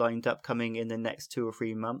 interviews lined up coming in the next 2 or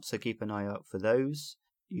 3 months, so keep an eye out for those.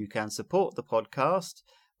 You can support the podcast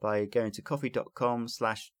by going to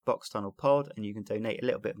coffee.com/boxtunnelpod, and you can donate a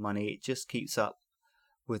little bit of money. It just keeps up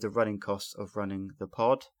with the running costs of running the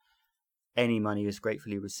pod. Any money is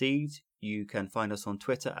gratefully received. You can find us on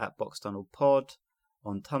Twitter at BoxTunnelPod,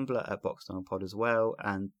 on Tumblr at BoxTunnelPod as well,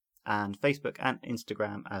 and Facebook and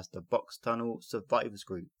Instagram as the Box Tunnel Survivors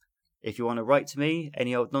Group. If you want to write to me,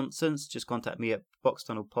 any old nonsense, just contact me at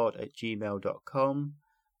boxtunnelpod@gmail.com.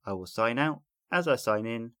 I will sign out as I sign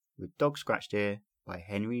in with Dog Scratched Ear by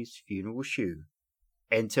Henry's Funeral Shoe.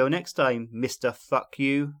 Until next time, Mr. Fuck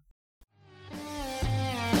You.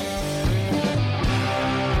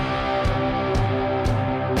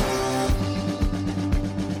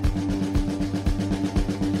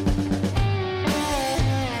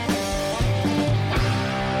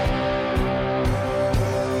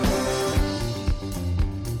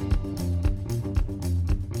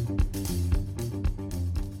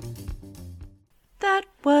 That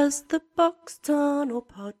was the Box Tunnel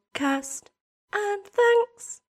Podcast, and thanks